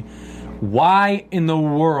Eddie. Why in the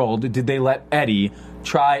world did they let Eddie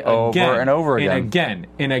try again over and over again and again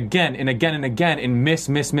and again and again and again and miss?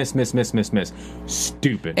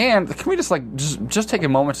 Stupid. And can we just take a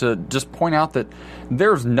moment to just point out that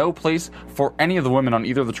there's no place for any of the women on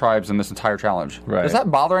either of the tribes in this entire challenge. Right. Does that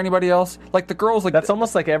bother anybody else? Like the girls, like that's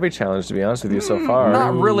almost like every challenge, to be honest with you, so far.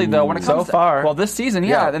 Not really though. When it comes so far, well, this season,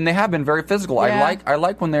 and they have been very physical. Yeah. I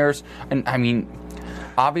like when there's, and I mean,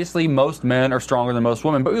 obviously most men are stronger than most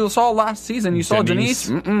women, but we saw last season. You saw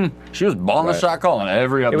Denise. She was balling the shot call in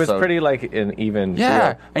every episode. It was pretty like an even.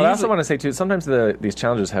 Yeah. But I also want to say too, sometimes these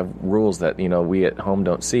challenges have rules that we at home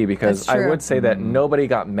don't see, because I would say that nobody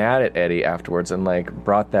got mad at Eddie afterwards and like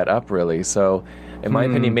brought that up really. So in my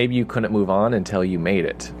opinion, maybe you couldn't move on until you made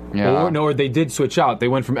it. Yeah. Or they did switch out. They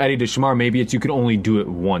went from Eddie to Shamar. Maybe it's you could only do it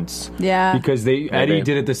once. Yeah. Because Eddie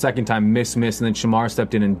did it the second time, miss, and then Shamar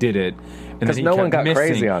stepped in and did it. Because no one got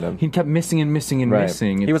crazy on him. He kept missing and missing and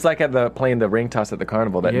missing. He was like playing the ring toss at the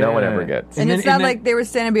carnival that no one ever gets. And it's not like they were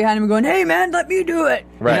standing behind him going, "Hey man, let me do it."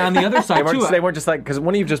 Right. And on the other side they weren't just like, because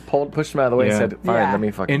one of you just pushed him out of the way and said, "Fine, let me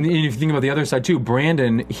fucking." And if you think about the other side too,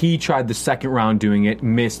 Brandon, he tried the second round doing it,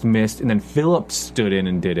 missed, and then Philip stood in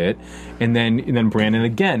and did it, and then Brandon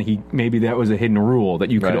again. Maybe that was a hidden rule that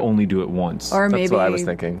you could only do it once. Or maybe that's what I was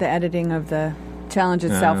thinking. The editing of the challenge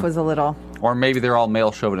itself was a little. Or maybe they're all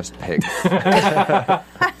male chauvinist pigs.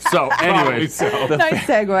 So, anyways, nice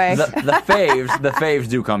segue. The faves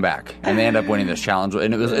do come back, and they end up winning this challenge,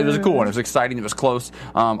 and it was a cool one. It was exciting. It was close.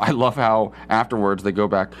 I love how afterwards they go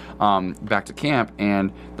back to camp,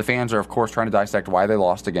 and the fans are of course trying to dissect why they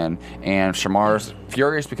lost again. And Shamar's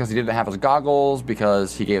furious because he didn't have his goggles,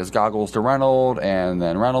 because he gave his goggles to Reynold, and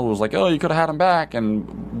then Reynold was like, "Oh, you could have had him back,"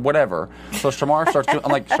 and whatever. So Shamar starts doing.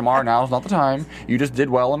 I'm like, Shamar, now's not the time. You just did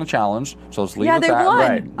well in a challenge, so let's leave with that. Yeah, they won.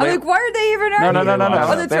 Right. I'm like, why are they even arguing? No.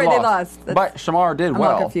 Oh, that's right, they lost. But Shamar did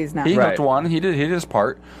well. I'm confused now. He hooked one. He did his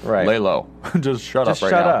part. Right. Lay low. Just shut up.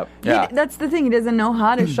 Shut up. Yeah. That's the thing. He doesn't know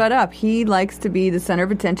how to shut up. He likes to be the center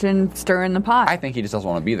of attention, stirring the pot. I think he just doesn't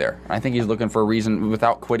want to be there. I think he's looking for a reason.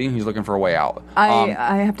 Without quitting, he's looking for a way out.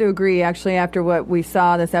 I have to agree. Actually, after what we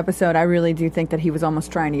saw this episode, I really do think that he was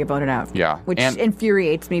almost trying to get voted out. Yeah. Which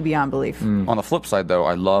infuriates me beyond belief. On the flip side, though,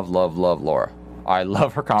 I love Laura. I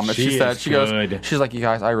love her comments. She said, she's like, "You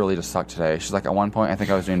guys, I really just sucked today." She's like, "At one point, I think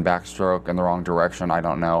I was doing backstroke in the wrong direction. I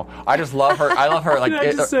don't know." I just love her. I love her. Like,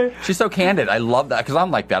 she's so candid. I love that because I'm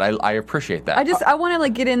like that. I appreciate that. I want to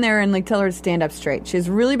like get in there and like tell her to stand up straight. She has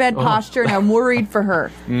really bad posture, and I'm worried for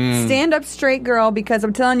her. Stand up straight, girl, because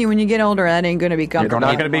I'm telling you, when you get older, that ain't going to be comfortable.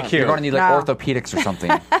 You're not going to be cute. You're going to need like orthopedics or something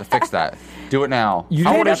to fix that. Do it now.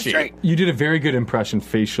 How old is she? You did a very good impression,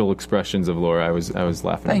 facial expressions of Laura. I was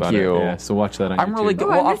laughing Thank about you. it. Yeah, so watch that on I'm YouTube. really good.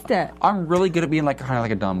 Oh, I missed it. I'm really good at being like kind of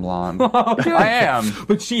like a dumb blonde. I am.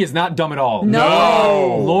 But she is not dumb at all.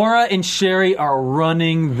 No. Laura and Sherry are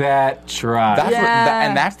running that tribe.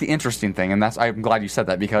 And that's the interesting thing. And I'm glad you said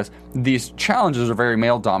that, because these challenges are very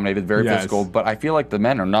male dominated, very physical. But I feel like the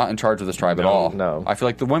men are not in charge of this tribe at all. No. I feel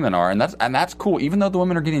like the women are, and that's cool. Even though the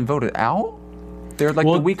women are getting voted out, they're like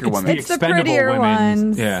the weaker women. It's the prettier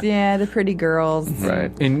ones. Yeah, the pretty girls.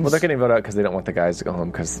 Right. Well, they're getting voted out because they don't want the guys to go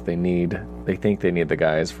home, because they think they need the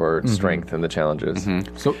guys for strength in the challenges.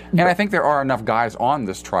 So, and I think there are enough guys on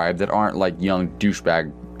this tribe that aren't like young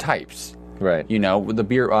douchebag types. Right. You know, with the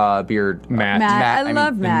beard Matt. I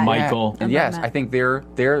love Matt. And Michael. And yes, I think they're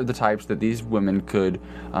the types that these women could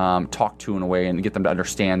talk to in a way and get them to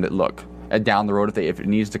understand that, look, down the road, if it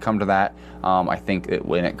needs to come to that, I think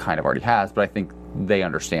it kind of already has, but I think they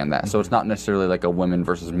understand that. So it's not necessarily like a women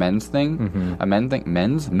versus men's thing. A men thing.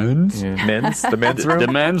 Men's? Yeah. Men's? The men's room?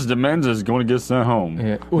 The men's is going to get sent home.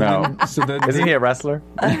 Yeah. No. Isn't he a wrestler?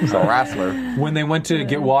 He's a wrestler. When they went to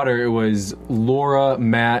get water, it was Laura,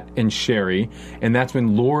 Matt, and Sherry. And that's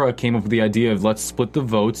when Laura came up with the idea of, let's split the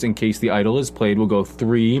votes in case the idol is played. We'll go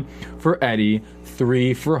 3 for Eddie,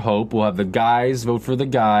 3 for Hope. We'll have the guys vote for the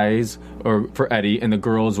guys, or for Eddie, and the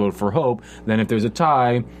girls vote for Hope. Then if there's a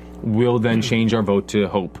tie, we'll then change our vote to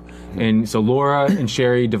Hope. And so Laura and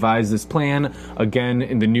Sherry devised this plan, again,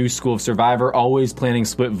 in the new school of Survivor, always planning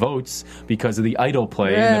split votes because of the idol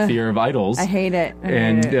play and the fear of idols. I hate it.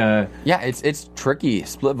 It's tricky.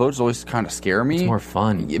 Split votes always kind of scare me. It's more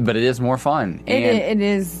fun. But it is more fun. It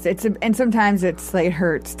is. And sometimes it's like, it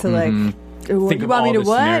hurts to like... Think you of want all me to the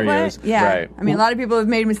what? scenarios. What? Yeah. Right. I mean, a lot of people have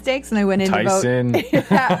made mistakes, and I went in Tyson. to vote.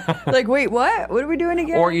 Yeah. Like, wait, what? What are we doing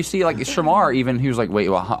again? Or you see, like, Shamar, even, he was like, wait,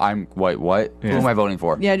 well, what? Yeah. Who am I voting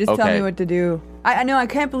for? Yeah, just tell me what to do. I know, I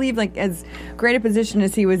can't believe, like, as great a position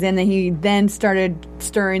as he was in, that he then started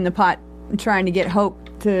stirring the pot, trying to get Hope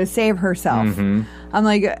to save herself. I'm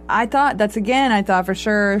like, I thought for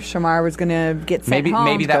sure Shamar was going to get sent home.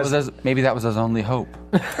 Maybe that was his only hope.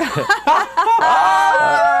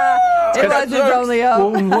 It was his only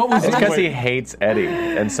hope. What was it? Because he hates Eddie,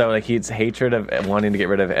 and so like he's hatred of wanting to get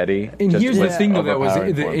rid of Eddie. And here's the thing, though, that was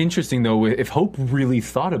interesting, though. If Hope really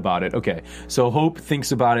thought about it, okay, so Hope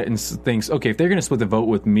thinks about it and thinks, okay, if they're going to split the vote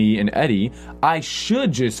with me and Eddie, I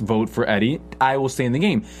should just vote for Eddie. I will stay in the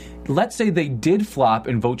game. Let's say they did flop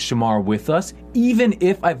and vote Shamar with us. Even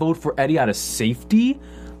if I vote for Eddie out of safety,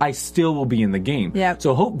 I still will be in the game. Yep.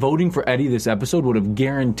 So Hope voting for Eddie this episode would have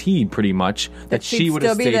guaranteed pretty much that she would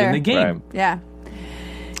have stayed in the game. Right. Yeah.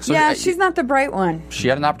 So she's not the bright one. She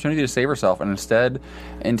had an opportunity to save herself, and instead,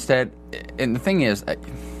 and the thing is,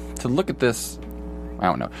 to look at this, I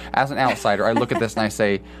don't know. As an outsider, I look at this and I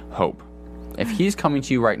say, Hope, if he's coming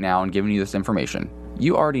to you right now and giving you this information,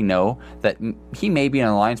 you already know that he may be in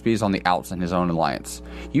an alliance, but he's on the outs in his own alliance.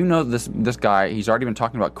 You know this guy, he's already been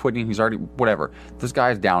talking about quitting, he's already, whatever. This guy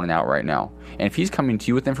is down and out right now. And if he's coming to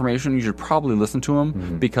you with information, you should probably listen to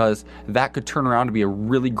him, because that could turn around to be a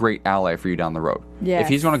really great ally for you down the road. Yes. If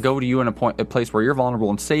he's going to go to you in a place where you're vulnerable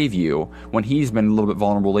and save you, when he's been a little bit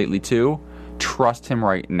vulnerable lately too, trust him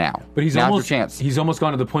right now. But he's Now's almost your chance. He's almost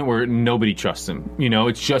gone to the point where nobody trusts him. You know,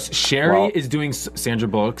 it's just Sherry is doing Sandra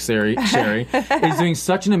Bullock. Sherry is doing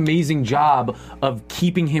such an amazing job of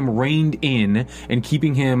keeping him reined in and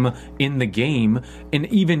keeping him in the game. And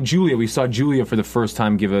even Julia, we saw Julia for the first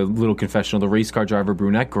time give a little confessional, the race car driver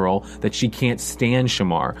brunette girl, that she can't stand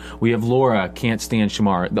Shamar. We have Laura, can't stand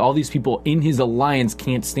Shamar. All these people in his alliance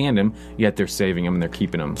can't stand him, yet they're saving him and they're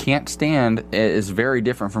keeping him. Can't stand is very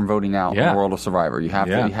different from voting out in the world of Survivor. You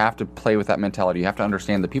have to play with that mentality. You have to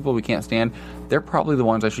understand the people we can't stand, they're probably the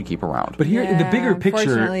ones I should keep around. But here, the bigger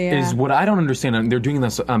picture is what I don't understand. They're doing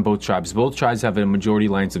this on both tribes. Both tribes have a majority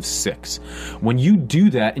alliance of 6. When you do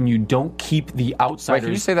that and you don't keep the outsiders... Wait,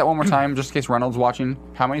 can you say that one more time, just in case Reynolds watching?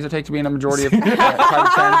 How many does it take to be in a majority of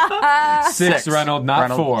tribe 10? 6, Reynolds,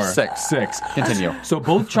 not 4. 6. Continue. So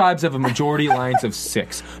both tribes have a majority alliance of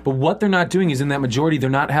 6. But what they're not doing is in that majority, they're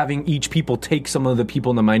not having each people take some of the people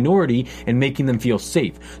in the minority and making them feel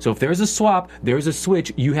safe. So if there's a swap, there's a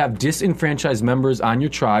switch, you have disenfranchised members on your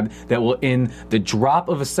tribe that will, in the drop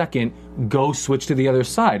of a second, go switch to the other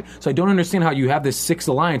side. So I don't understand how you have this 6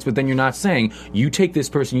 alliance, but then you're not saying, you take this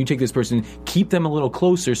person, keep them a little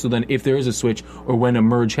closer, so then if there is a switch or when a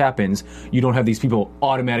merge happens, you don't have these people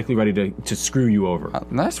automatically ready to screw you over.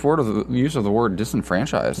 Nice use of the word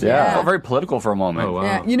disenfranchised. Yeah. It felt very political for a moment. Oh, wow.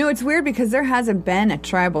 Yeah. You know, it's weird because there hasn't been a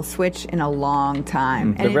tribal switch in a long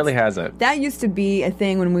time. It really hasn't. That used to be a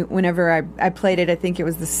thing whenever I played it. I think it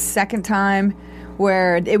was the second time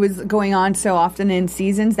where it was going on so often in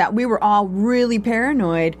seasons that we were all really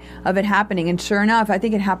paranoid of it happening. And sure enough, I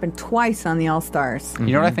think it happened twice on the All-Stars. You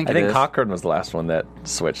know what I think? I think Cochrane was the last one that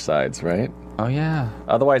switched sides, right? Oh, yeah.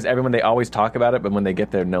 Otherwise, they always talk about it, but when they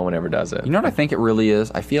get there, no one ever does it. You know what I think it really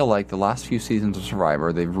is? I feel like the last few seasons of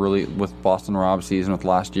Survivor, they've really, with Boston Rob's season, with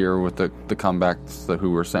last year, with the comebacks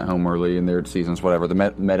who were sent home early in their seasons, whatever, the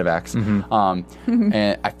medevacs.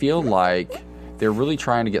 And I feel like they're really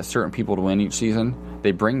trying to get certain people to win each season.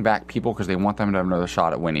 They bring back people because they want them to have another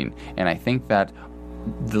shot at winning. And I think that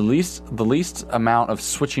the least amount of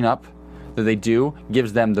switching up that they do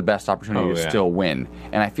gives them the best opportunity to still win.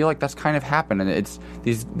 And I feel like that's kind of happened. And it's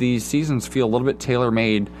these seasons feel a little bit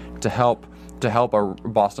tailor-made to help a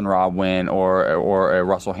Boston Rob win or a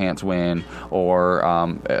Russell Hantz win or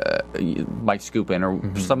Mike Scoopin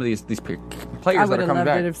or some of these players that are coming back. I would have loved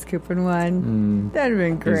it if Scoopin won. That'd have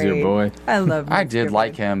been great. He's your boy. I love Mike I did Scoopin.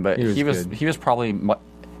 like him, but he was was probably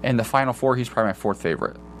in the Final Four. He's probably my 4th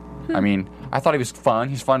favorite. I mean, I thought he was fun.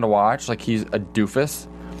 He's fun to watch. Like, he's a doofus.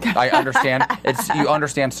 I understand. You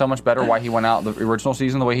understand so much better why he went out the original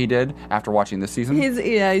season the way he did after watching this season.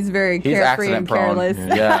 He's very carefree and careless.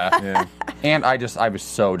 Yeah. And I was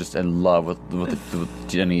so just in love with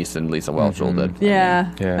Denise and Lisa Welch.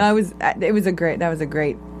 Yeah. That was a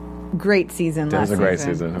great season. It was a great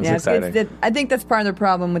season. It was exciting. I think that's part of the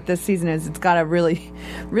problem with this season is it's got a really,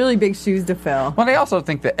 really big shoes to fill. Well, I also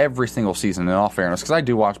think that every single season, in all fairness, because I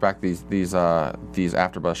do watch back these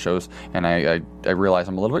AfterBuzz shows, and I realize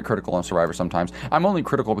I'm a little bit critical on Survivor sometimes. I'm only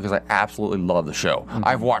critical because I absolutely love the show.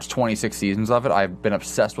 I've watched 26 seasons of it. I've been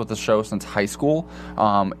obsessed with the show since high school,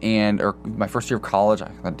 or my first year of college.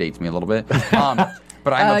 That dates me a little bit.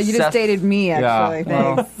 But I'm obsessed. You just dated me, actually.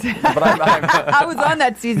 Yeah. Thanks. But I was on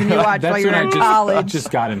that season you watched while you were in college.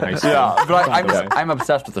 Just got in high school. Yeah, but I'm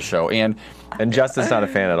obsessed with the show, and Justin's not a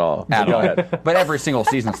fan at all. Go ahead. But every single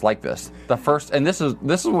season's like this. The first, and this is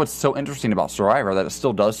what's so interesting about Survivor, that it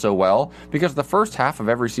still does so well, because the first half of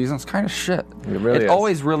every season is kind of shit. It really is.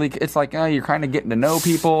 Always really, it's like you're kind of getting to know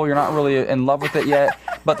people, you're not really in love with it yet.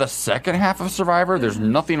 But the second half of Survivor, there's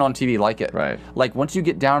nothing on TV like it. Right. Like once you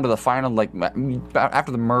get down to the final, like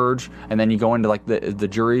after the merge, and then you go into like the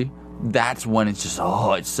jury. That's when it's just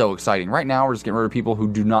it's so exciting. Right now, we're just getting rid of people who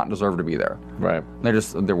do not deserve to be there. Right.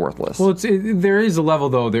 They're worthless. Well, there is a level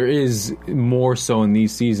though. There is more so in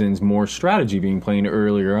these seasons, more strategy being played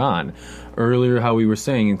earlier on. Earlier, how we were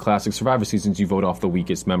saying in classic Survivor seasons, you vote off the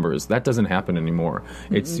weakest members. That doesn't happen anymore.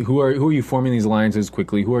 It's who are you forming these alliances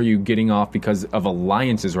quickly? Who are you getting off because of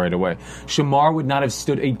alliances right away? Shamar would not have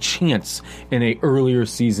stood a chance in a earlier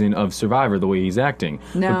season of Survivor the way he's acting.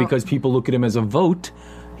 No. But because people look at him as a vote,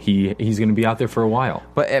 he's going to be out there for a while.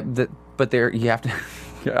 But there you have to.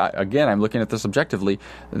 Again, I'm looking at this objectively.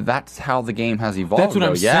 That's how the game has evolved. That's what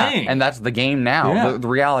I'm saying. And that's the game now. Yeah. The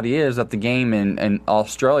reality is that the game in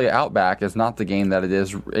Australia Outback is not the game that it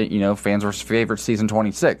is, Fans vs. Favorites season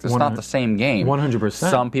 26. It's not the same game. 100%.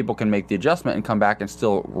 Some people can make the adjustment and come back and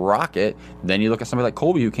still rock it. Then you look at somebody like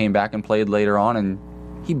Colby, who came back and played later on, and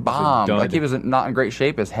he bombed. Like, he was not in great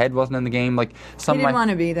shape. His head wasn't in the game. Like, he didn't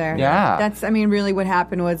want to be there. Yeah. That's, really what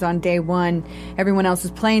happened was on day one, everyone else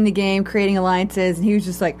was playing the game, creating alliances, and he was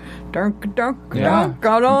just like, dunk, dunk, dunk,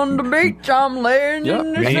 out on the beach, I'm laying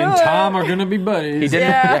in the Me and Tom are going to be buddies.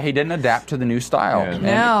 He didn't adapt to the new style. Yeah. And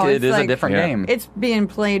No, it is like, a different game. It's being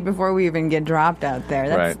played before we even get dropped out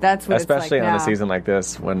there. That's what especially it's like on now. a season like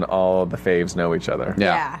this when all the faves know each other.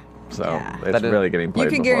 Yeah. So it's really getting played.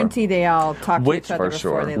 You can guarantee they all talk to each other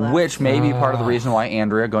before they left. Which may be part of the reason why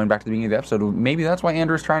Andrea, going back to the beginning of the episode, maybe that's why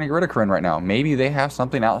Andrea's trying to get rid of Corinne right now. Maybe they have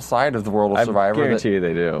something outside of the world of Survivor. I guarantee you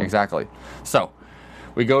they do. Exactly. So,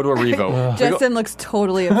 we go to a revote. Justin looks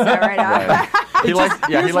totally upset right now. He likes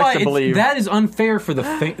to believe. That is unfair for the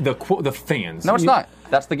fans. No, it's not.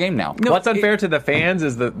 That's the game now. What's unfair to the fans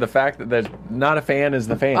is the fact that not a fan is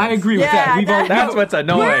the fan. I agree with that. That's what's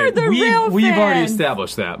annoying. We've already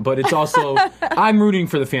established that, but it's also I'm rooting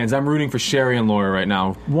for the fans. I'm rooting for Sherry and Laura right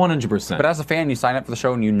now, 100%. But as a fan, you sign up for the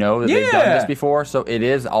show and you know that they've done this before, so it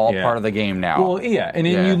is all part of the game now. Well, and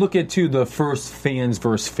then you look at the first fans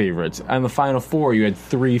versus favorites. On the final four, you had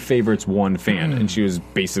 3 favorites, 1 fan, and she was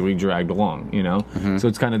basically dragged along. So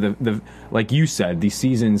it's kind of the like you said, these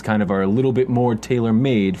seasons kind of are a little bit more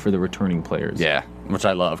tailor-made for the returning players. Yeah, which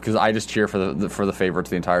I love because I just cheer for the favorites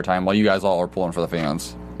the entire time, while you guys all are pulling for the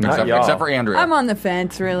fans. Except for Andrea. I'm on the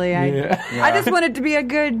fence, really. I just want it to be a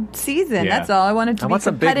good season. Yeah. That's all. I want it to be competitive.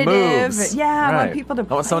 Some big moves. Yeah, I want people to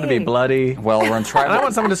play. I want someone to be bloody. Well, we're going to try. I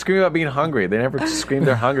want someone to scream about being hungry. They never scream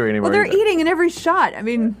they're hungry anymore. Well, they're eating in every shot. I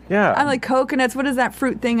mean, yeah. I'm like coconuts. What is that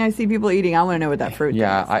fruit thing I see people eating? I want to know what that fruit is.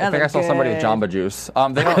 I think I saw somebody with Jamba Juice.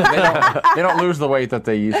 They don't lose the weight that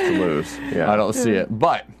they used to lose. I don't see it.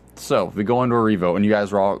 But so we go into a revote, and you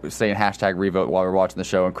guys were all saying hashtag revote while we were watching the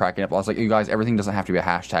show and cracking up. I was like, you guys, everything doesn't have to be a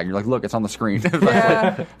hashtag. You're like, look, it's on the screen.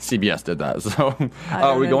 CBS did that. So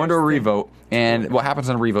we go into a revote, and what happens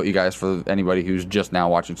in a revote, you guys, for anybody who's just now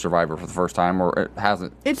watching Survivor for the first time or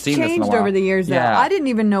hasn't seen this in a while. It's changed over the years, though. I didn't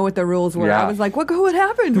even know what the rules were. I was like, what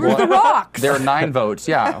happened? Where's the rocks? There are 9 votes.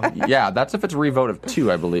 Yeah, that's if it's a revote of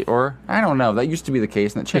 2, I believe. Or, I don't know. That used to be the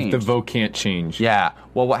case, and it changed. If the vote can't change. Yeah.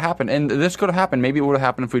 Well, what happened, and this could have happened, maybe it would have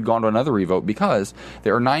happened if we'd gone to another revote, because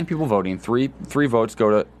there are 9 people voting. 3 votes go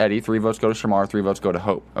to Eddie, 3 votes go to Shamar, 3 votes go to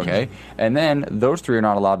Hope, okay? And then those 3 are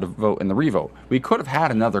not allowed to vote in the revote. We could have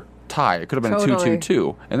had another tie. It could have been a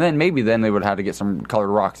 2-2-2. And then maybe they would have had to get some colored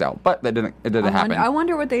rocks out. But it didn't happen. I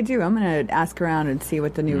wonder what they do. I'm going to ask around and see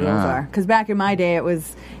what the new rules are. Because back in my day, it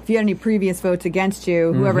was if you had any previous votes against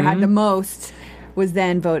you, whoever had the most was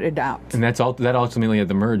then voted out. And that ultimately at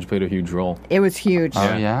the merge played a huge role. It was huge.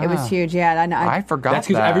 Oh, yeah. It was huge, I forgot That's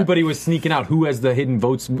because everybody was sneaking out who has the hidden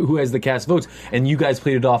votes, who has the cast votes, and you guys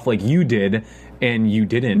played it off like you did, and you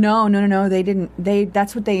didn't. No, they didn't.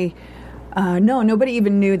 That's what they... no, nobody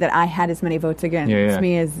even knew that I had as many votes against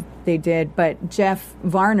me as they did. But Jeff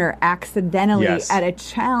Varner accidentally at a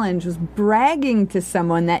challenge was bragging to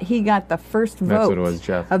someone that he got the first vote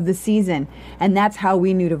of the season. And that's how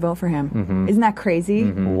we knew to vote for him. Mm-hmm. Isn't that crazy?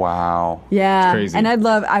 Mm-hmm. Wow. Yeah. It's crazy. And I'd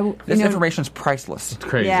love... This information's priceless. It's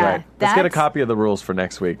crazy. Yeah, right. Let's get a copy of the rules for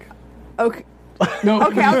next week. Okay. No.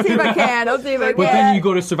 Okay, I'll see if I can. But then you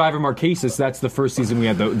go to Survivor Marquesas. That's the first season we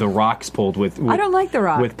had the rocks pulled with I don't like the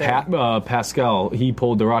rock. With Pascal. He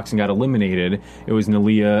pulled the rocks and got eliminated. It was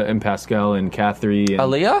Nalia and Pascal and Catherine.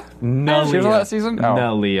 Aaliyah? No, she was on that season? No,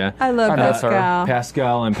 Nalia. I love Pascal.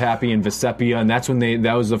 Pascal and Pappy and Vesepia, and that's when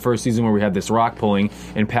that was the first season where we had this rock pulling,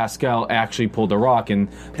 and Pascal actually pulled the rock,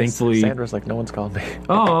 and thankfully Sandra's like, no one's called me.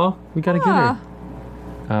 Oh, we gotta get her.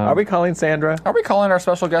 Are we calling Sandra? Are we calling our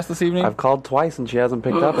special guest this evening? I've called twice and she hasn't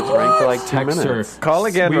picked up. It's ranked for like 2 minutes. Call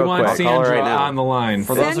again real quick. We want Sandra right now. on the line.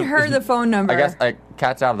 Send her the phone number. I guess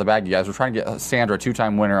cat's out of the bag, you guys. We're trying to get Sandra,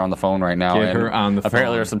 2-time winner, on the phone right now. Get her on the phone.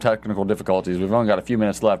 Apparently there's some technical difficulties. We've only got a few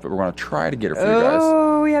minutes left, but we're going to try to get her for you guys.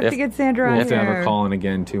 Oh, we have to get Sandra on We have to here. have her calling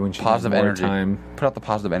again, too, when she Positive has more energy. time. Put out the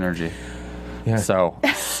positive energy. Yeah. So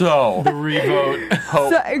The revote.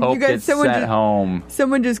 hope you guys, gets someone sent just- home.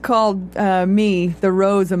 Someone just called me the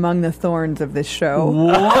rose among the thorns of this show.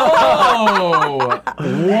 Whoa!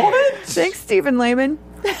 What? Thanks, Stephen Lehman.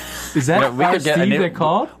 Is that we could get a Steve new that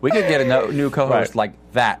called? We could get a new co-host like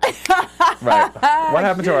that. Right. What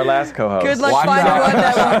happened to our last co-host? Good luck finding one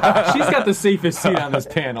that She's got the safest seat on this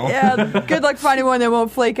panel. yeah, good luck finding one that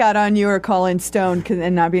won't flake out on you or call in stoned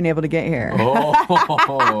and not being able to get here. Oh.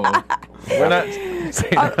 We're not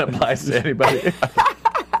saying that applies to anybody.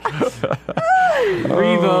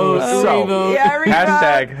 Revote. Yeah,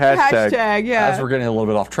 Hashtag. yeah. As we're getting a little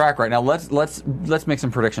bit off track right now, let's make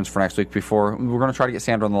some predictions for next week. Before we're going to try to get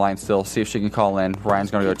Sandra on the line still, see if she can call in.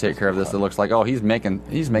 Ryan's going to go take care of this. It looks like he's making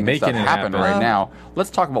stuff it happen right now.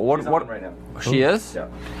 Let's talk about what right now. she is. Yeah.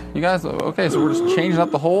 You guys, okay? So we're just changing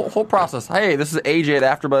up the whole process. Hey, this is AJ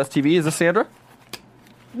at AfterBuzz TV. Is this Sandra?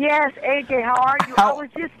 Yes, AJ, how are you? I was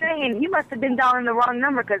just saying, you must have been dialing the wrong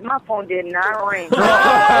number because my phone did not ring.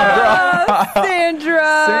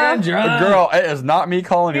 Sandra. Girl, it is not me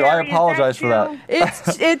calling you. I apologize for that.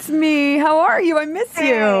 It's me. How are you? I miss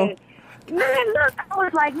you. Man, look, I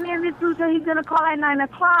was like, man, this dude said he's going to call at 9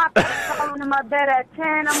 o'clock. I'm calling him to bed at 10.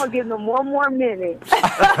 I'm going to give him one more minute.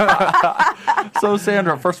 So,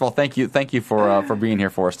 Sandra, first of all, thank you for being here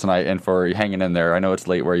for us tonight and for hanging in there. I know it's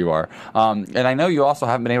late where you are, and I know you also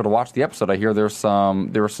haven't been able to watch the episode. I hear there was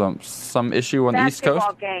some issue on the East Coast.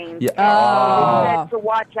 Basketball game. Yeah. I said to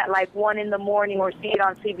watch at like 1 in the morning or see it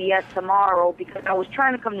on CBS tomorrow because I was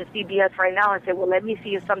trying to come to CBS right now and say, well, let me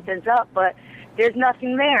see if something's up, but there's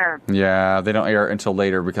nothing there. Yeah, they don't air it until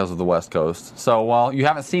later because of the West Coast. So, well, you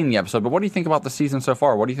haven't seen the episode, but what do you think about the season so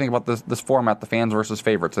far? What do you think about this format, the fans versus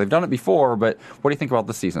favorites? They've done it before, but what do you think about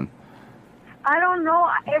this season? I don't know.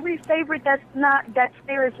 Every favorite that's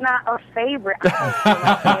there is not a favorite. I don't feel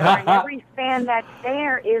like there. And every fan that's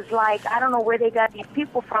there is like, I don't know where they got these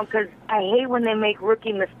people from because I hate when they make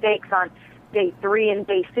rookie mistakes on day 3 and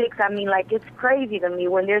day 6. I mean, like, it's crazy to me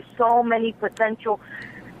when there's so many potential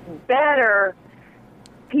better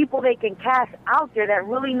people they can cast out there that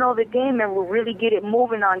really know the game and will really get it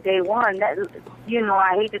moving on day 1. That,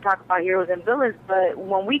 I hate to talk about heroes and villains, but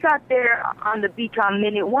when we got there on the beach on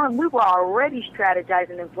minute 1, we were already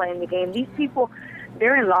strategizing and playing the game. These people,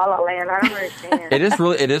 they're in La La Land. I don't understand.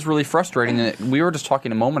 It is really frustrating. And we were just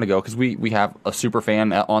talking a moment ago because we have a super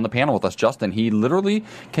fan on the panel with us, Justin. He literally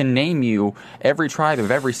can name you every tribe of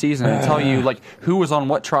every season and tell you like who was on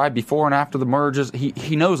what tribe before and after the merges.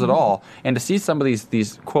 He knows it all. And to see some of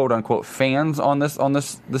these quote unquote fans on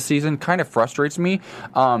this season kind of frustrates me.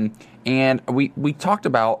 And we talked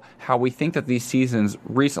about how we think that these seasons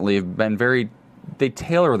recently have been they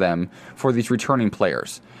tailor them for these returning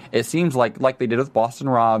players. It seems like they did with Boston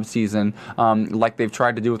Rob's season, like they've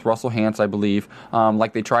tried to do with Russell Hantz, I believe,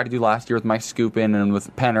 like they tried to do last year with Mike Skupin and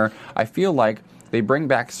with Penner. I feel like they bring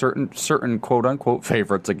back certain quote-unquote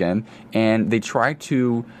favorites again, and they try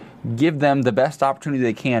to give them the best opportunity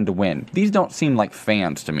they can to win. These don't seem like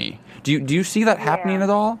fans to me. Do you see that happening at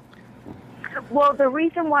all? Well, the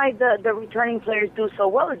reason why the returning players do so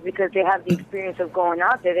well is because they have the experience of going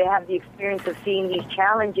out there. They have the experience of seeing these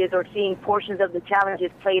challenges or seeing portions of the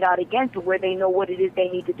challenges played out again to where they know what it is they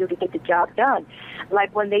need to do to get the job done.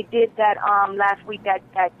 Like when they did that last week, that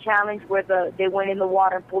challenge where they went in the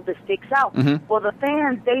water and pulled the sticks out. Mm-hmm. Well, the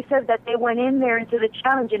fans, they said that they went in there into the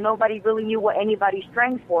challenge and nobody really knew what anybody's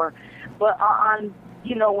strengths were. But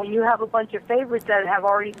when you have a bunch of favorites that have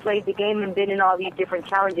already played the game and been in all these different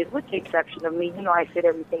challenges, with the exception of me, I sit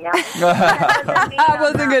everything out. I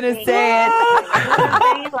wasn't going to say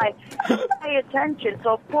it. Like, pay attention.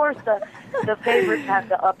 So, of course, the favorites have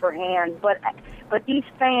the upper hand. But But these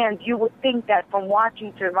fans, you would think that from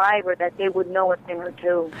watching Survivor that they would know a thing or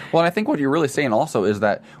two. Well, and I think what you're really saying also is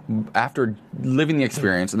that after living the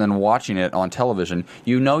experience and then watching it on television,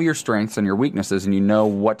 you know your strengths and your weaknesses, and you know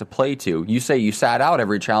what to play to. You say you sat out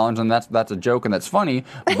every challenge, and that's a joke and that's funny,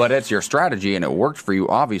 but it's your strategy, and it worked for you.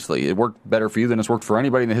 Obviously, it worked better for you than it's worked for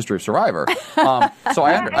anybody in the history of Survivor.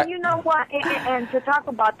 And you know what? And to talk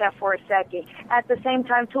about that for a second, at the same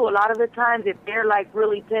time too, a lot of the times if they're like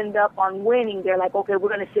really pinned up on winning, they're like, okay, we're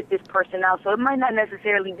going to sit this person out. So it might not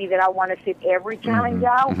necessarily be that I want to sit every challenge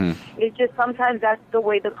out. It's just sometimes that's the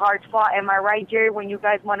way the cards fall. Am I right, Jerry? When you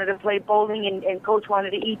guys wanted to play bowling and Coach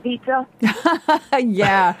wanted to eat pizza.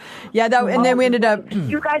 yeah. And then we ended up.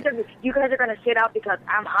 You guys are going to sit out because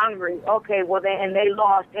I'm hungry. Okay, well then, and they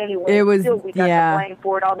lost anyway. It was still, we got the blame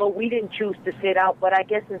for it. Although we didn't choose to sit out, but I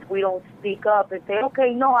guess since we don't speak up and say,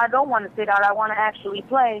 okay, no, I don't want to sit out. I want to actually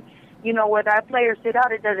play. You know, whether I play or sit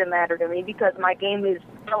out, it doesn't matter to me because my game is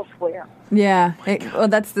elsewhere. Yeah. Well,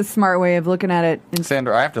 that's the smart way of looking at it.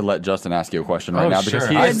 Sandra, I have to let Justin ask you a question right now. Because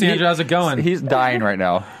Hi, Sandra. How's it going? He's dying right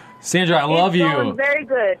now. Sandra, I love you. It's going very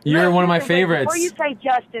good. You're one of my favorites. Before you say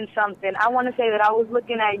Justin something, I want to say that I was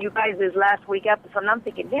looking at you guys' last week episode, and I'm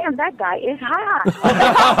thinking, damn, that guy is hot.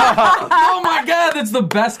 Oh, my God. That's the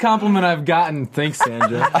best compliment I've gotten. Thanks,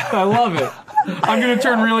 Sandra. I love it. I'm going to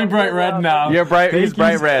turn really bright red now. You're bright. He's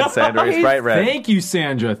bright red, Sandra. He's bright red. Thank you,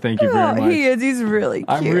 Sandra. Thank you very much. He is. He's really cute.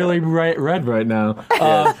 I'm really bright red right now.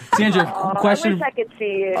 Sandra, question. I wish I could see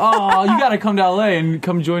it. Oh, you got to come to LA and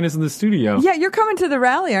come join us in the studio. Yeah, you're coming to the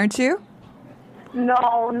rally, aren't you?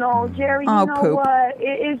 No, Jerry, you know what?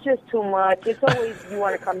 It's just too much. It's always, you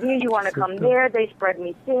want to come here, you want to come there. They spread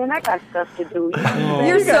me thin. I got stuff to do.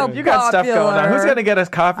 You got stuff going on. Who's going to get us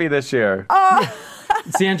coffee this year?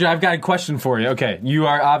 Sandra, I've got a question for you. Okay, you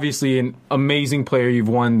are obviously an amazing player. You've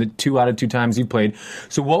won the 2 out of 2 times you've played.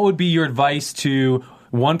 So what would be your advice to...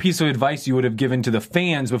 one piece of advice you would have given to the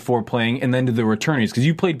fans before playing and then to the returnees? Because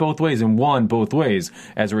you played both ways and won both ways,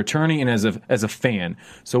 as a returnee and as a fan.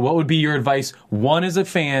 So what would be your advice, one as a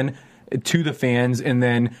fan, to the fans, and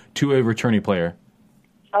then to a returnee player?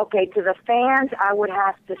 Okay, to the fans, I would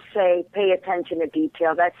have to say pay attention to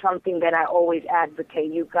detail. That's something that I always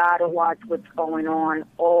advocate. You got to watch what's going on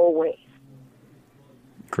always.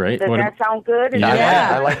 Great. Does that sound good?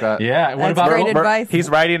 Yeah, I like that. Yeah. What That's about great advice. He's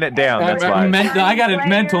writing it down. That's why. I got a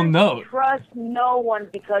mental note. Trust no one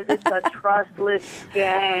because it's a trustless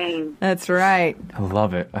game. That's right. I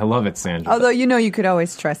love it. I love it, Sandra. Although you could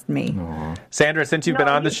always trust me. Aww. Sandra, since you've been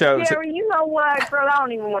on the show... Jerry, you know what, girl? I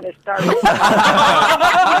don't even want to start.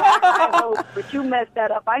 But you messed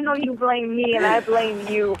that up. I know you blame me and I blame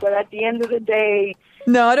you, but at the end of the day...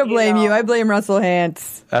 No, I don't blame you. I blame Russell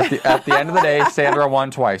Hantz. At the end of the day, Sandra won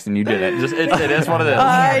twice, and you did it. It is what it is.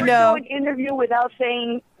 I know. Do an interview without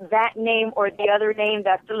saying that name or the other name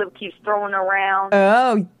that Philip keeps throwing around.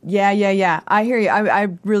 Oh, yeah. I hear you. I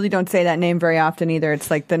really don't say that name very often either. It's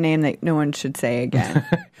like the name that no one should say again.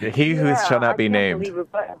 He who shall not be named.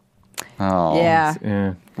 Oh.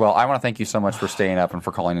 Yeah. Well, I want to thank you so much for staying up and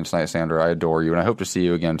for calling in tonight, Sandra. I adore you, and I hope to see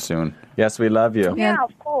you again soon. Yes, we love you. Yeah,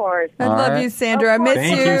 of course. I love you, Sandra. I miss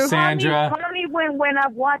Thank you, Sandra. Call me when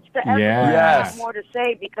I've watched the episode. Yes. I have more to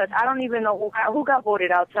say because I don't even know who got voted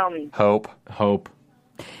out. Tell me. Hope.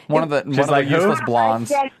 One of the like useless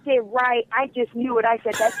blondes. I guessed it right. I just knew it. I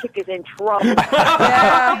said that chick is in trouble.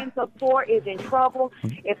 Yeah. Support is in trouble.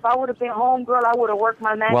 If I would have been home, girl, I would have worked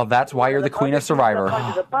my magic. Well, that's why you're the queen of Survivor.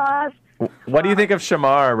 Under the bus. What do you think of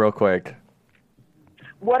Shamar, real quick?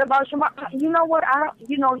 What about Shamar? You know what?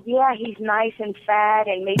 Yeah, he's nice and fat,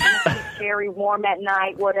 and maybe he's very warm at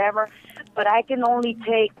night, whatever. But I can only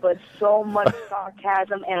take but so much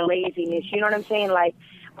sarcasm and laziness. You know what I'm saying? Like,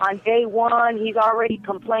 on day one, he's already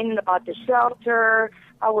complaining about the shelter.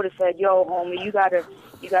 I would have said, "Yo, homie, you gotta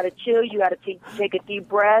chill. You gotta take a deep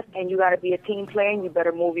breath, and you gotta be a team player, and you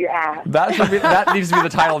better move your ass." That needs to be the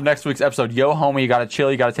title of next week's episode. Yo, homie, you gotta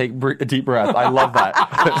chill. You gotta take a deep breath. I love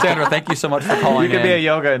that. Sandra, thank you so much for calling in. You can be a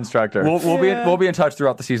yoga instructor. We'll be in touch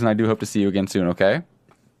throughout the season. I do hope to see you again soon. Okay.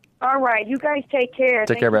 All right, you guys take care.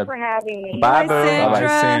 Take care, Thank you babe. for having me. Bye, boo. Sandra. Bye,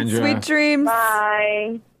 Sandra. Sweet dreams.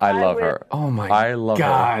 Bye. I love her. Oh my I love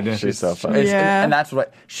God. her. She's so funny. Yeah. And that's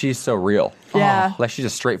what she's so real. Yeah. Like she's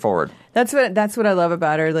just straightforward. That's what I love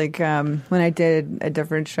about her. Like when I did a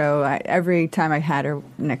different show, every time I had her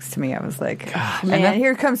next to me, I was like, man,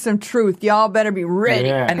 here comes some truth. Y'all better be ready.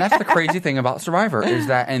 Yeah. And that's the crazy thing about Survivor is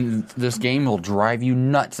that, and this game will drive you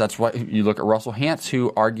nuts. That's what you look at Russell Hantz,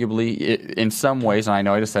 who arguably, in some ways, and I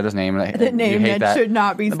know I just said his name, and The name you hate that should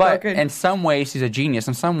not be but spoken. in some ways, he's a genius.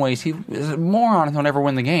 In some ways, he is a moron. He'll never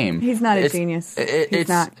win the game. He's not a genius. He's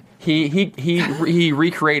not. He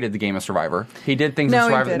recreated the game of Survivor. He did things in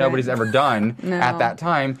Survivor that nobody's ever done at that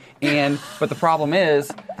time. But the problem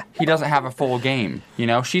is, he doesn't have a full game. You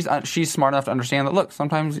know, she's smart enough to understand that. Look,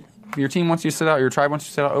 sometimes your team wants you to sit out, your tribe wants you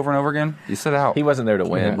to sit out over and over again. You sit out. He wasn't there to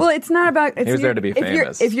win. Well, it's not about. He was there to be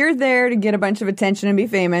famous. If you're there to get a bunch of attention and be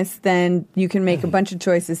famous, then you can make a bunch of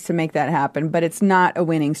choices to make that happen. But it's not a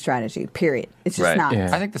winning strategy. Period. It's just not.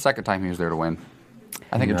 Yeah. I think the second time he was there to win.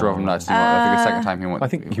 I think it drove him nuts. I think the second time he went. I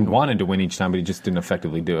think he wanted to win each time, but he just didn't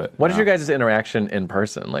effectively do it. What is your guys' interaction in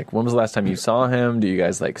person? Like, when was the last time you saw him? Do you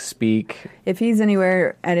guys like speak? If he's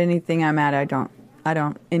anywhere at anything I'm at, I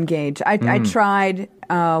don't engage. I tried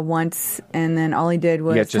once, and then all he did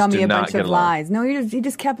was tell me a bunch of lies. No, he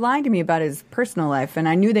just kept lying to me about his personal life, and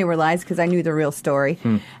I knew they were lies because I knew the real story.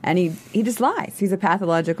 And he just lies. He's a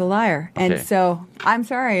pathological liar. Okay. And so I'm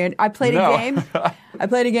sorry. I played a game. I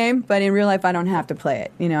played a game, but in real life, I don't have to play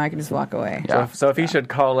it. You know, I can just walk away. Yeah. So if he should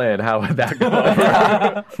call in, how would that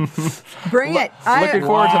go? Bring it. Looking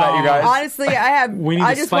forward to that, you guys. Honestly, I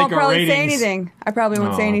just won't probably say anything. I probably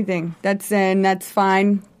won't say anything. That's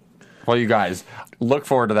fine. Well, you guys, look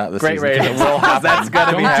forward to that this season. Great rating. That's going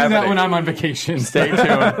to be happening. Don't do that when I'm on vacation. Stay tuned.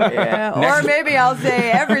 Or maybe I'll say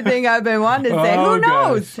everything I've been wanting to say. Who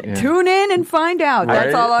knows? Yeah. Tune in and find out.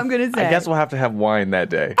 That's all I'm going to say. I guess we'll have to have wine that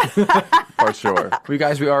day. For sure. Well, you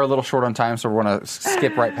guys, we are a little short on time, so we're going to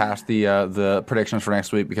skip right past the predictions for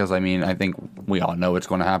next week because, I mean, I think we all know it's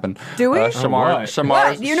going to happen. Do we? Shamar's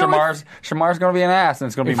going to be an ass, and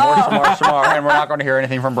it's going to be more Shamar, and we're not going to hear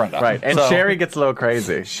anything from Brenda. Right. And Sherry gets a little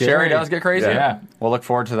crazy. Sherry does get crazy? Yeah. We'll look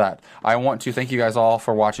forward to that. I want to thank you guys all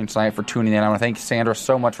for watching tonight, for tuning in. I want to thank Sandra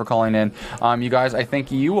so much for calling in. You guys, I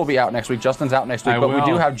think you will be out next week. Justin's out next week, but we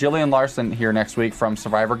do have Jillian Larson here next week from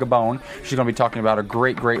Survivor Gabon. She's going to be talking about a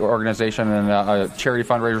great organization and a charity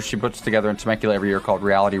fundraiser she puts together in Temecula every year called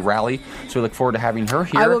Reality Rally. So we look forward to having her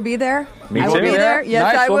here. I will be there. Me I too. will be there. Yes,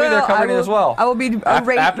 nice. I will. We'll be there covering it as well. I will be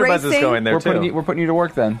AfterBuzz is going there too. We're putting you to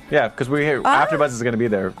work then. Yeah, because we're here. AfterBuzz is going to be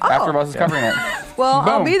there. AfterBuzz is covering it. Well,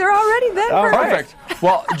 I'll be there already then. Perfect.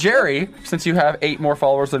 Well, Jerry, since you have 8 more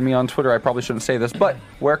followers than me on Twitter, I probably shouldn't say this, but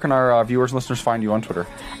where can our viewers and listeners find you on Twitter?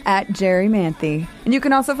 At Jerry Manthe. And you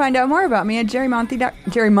can also find out more about me at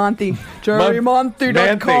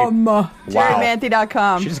JerryManthe.com. Wow.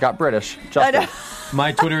 JerryManthe.com. She just got British. Justin.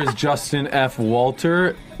 My Twitter is Justin F.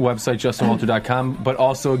 Walter, website justinwalter.com. But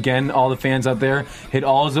also, again, all the fans out there, hit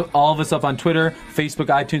all of us up on Twitter, Facebook,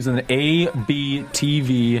 iTunes, and the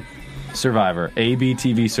ABTV Survivor.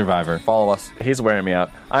 ABTV Survivor. Follow us. He's wearing me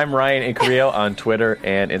out. I'm Ryan Carrillo on Twitter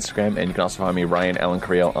and Instagram, and you can also find me, Ryan Ellen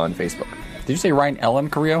Carrillo, on Facebook. Did you say Ryan Ellen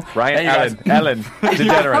Carrillo? Ellen,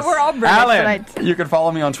 DeGeneres. We're all British tonight. You can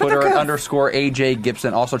follow me on Twitter at _AJ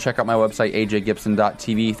Gibson. Also, check out my website,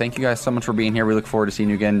 ajgibson.tv. Thank you guys so much for being here. We look forward to seeing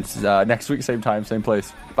you again next week, same time, same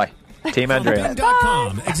place. Bye. Team Andrea.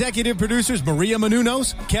 Bing.com. Executive producers Maria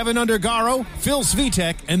Menounos, Kevin Undergaro, Phil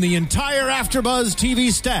Svitek, and the entire AfterBuzz TV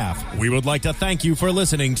staff. We would like to thank you for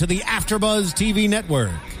listening to the AfterBuzz TV network.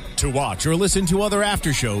 To watch or listen to other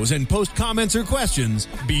after shows and post comments or questions,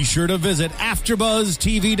 be sure to visit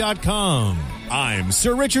AfterBuzzTV.com. I'm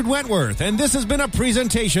Sir Richard Wentworth, and this has been a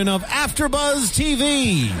presentation of AfterBuzz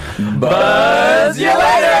TV. Buzz you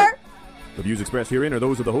later! The views expressed herein are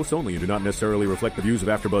those of the hosts only and do not necessarily reflect the views of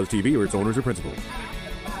AfterBuzz TV or its owners or principals.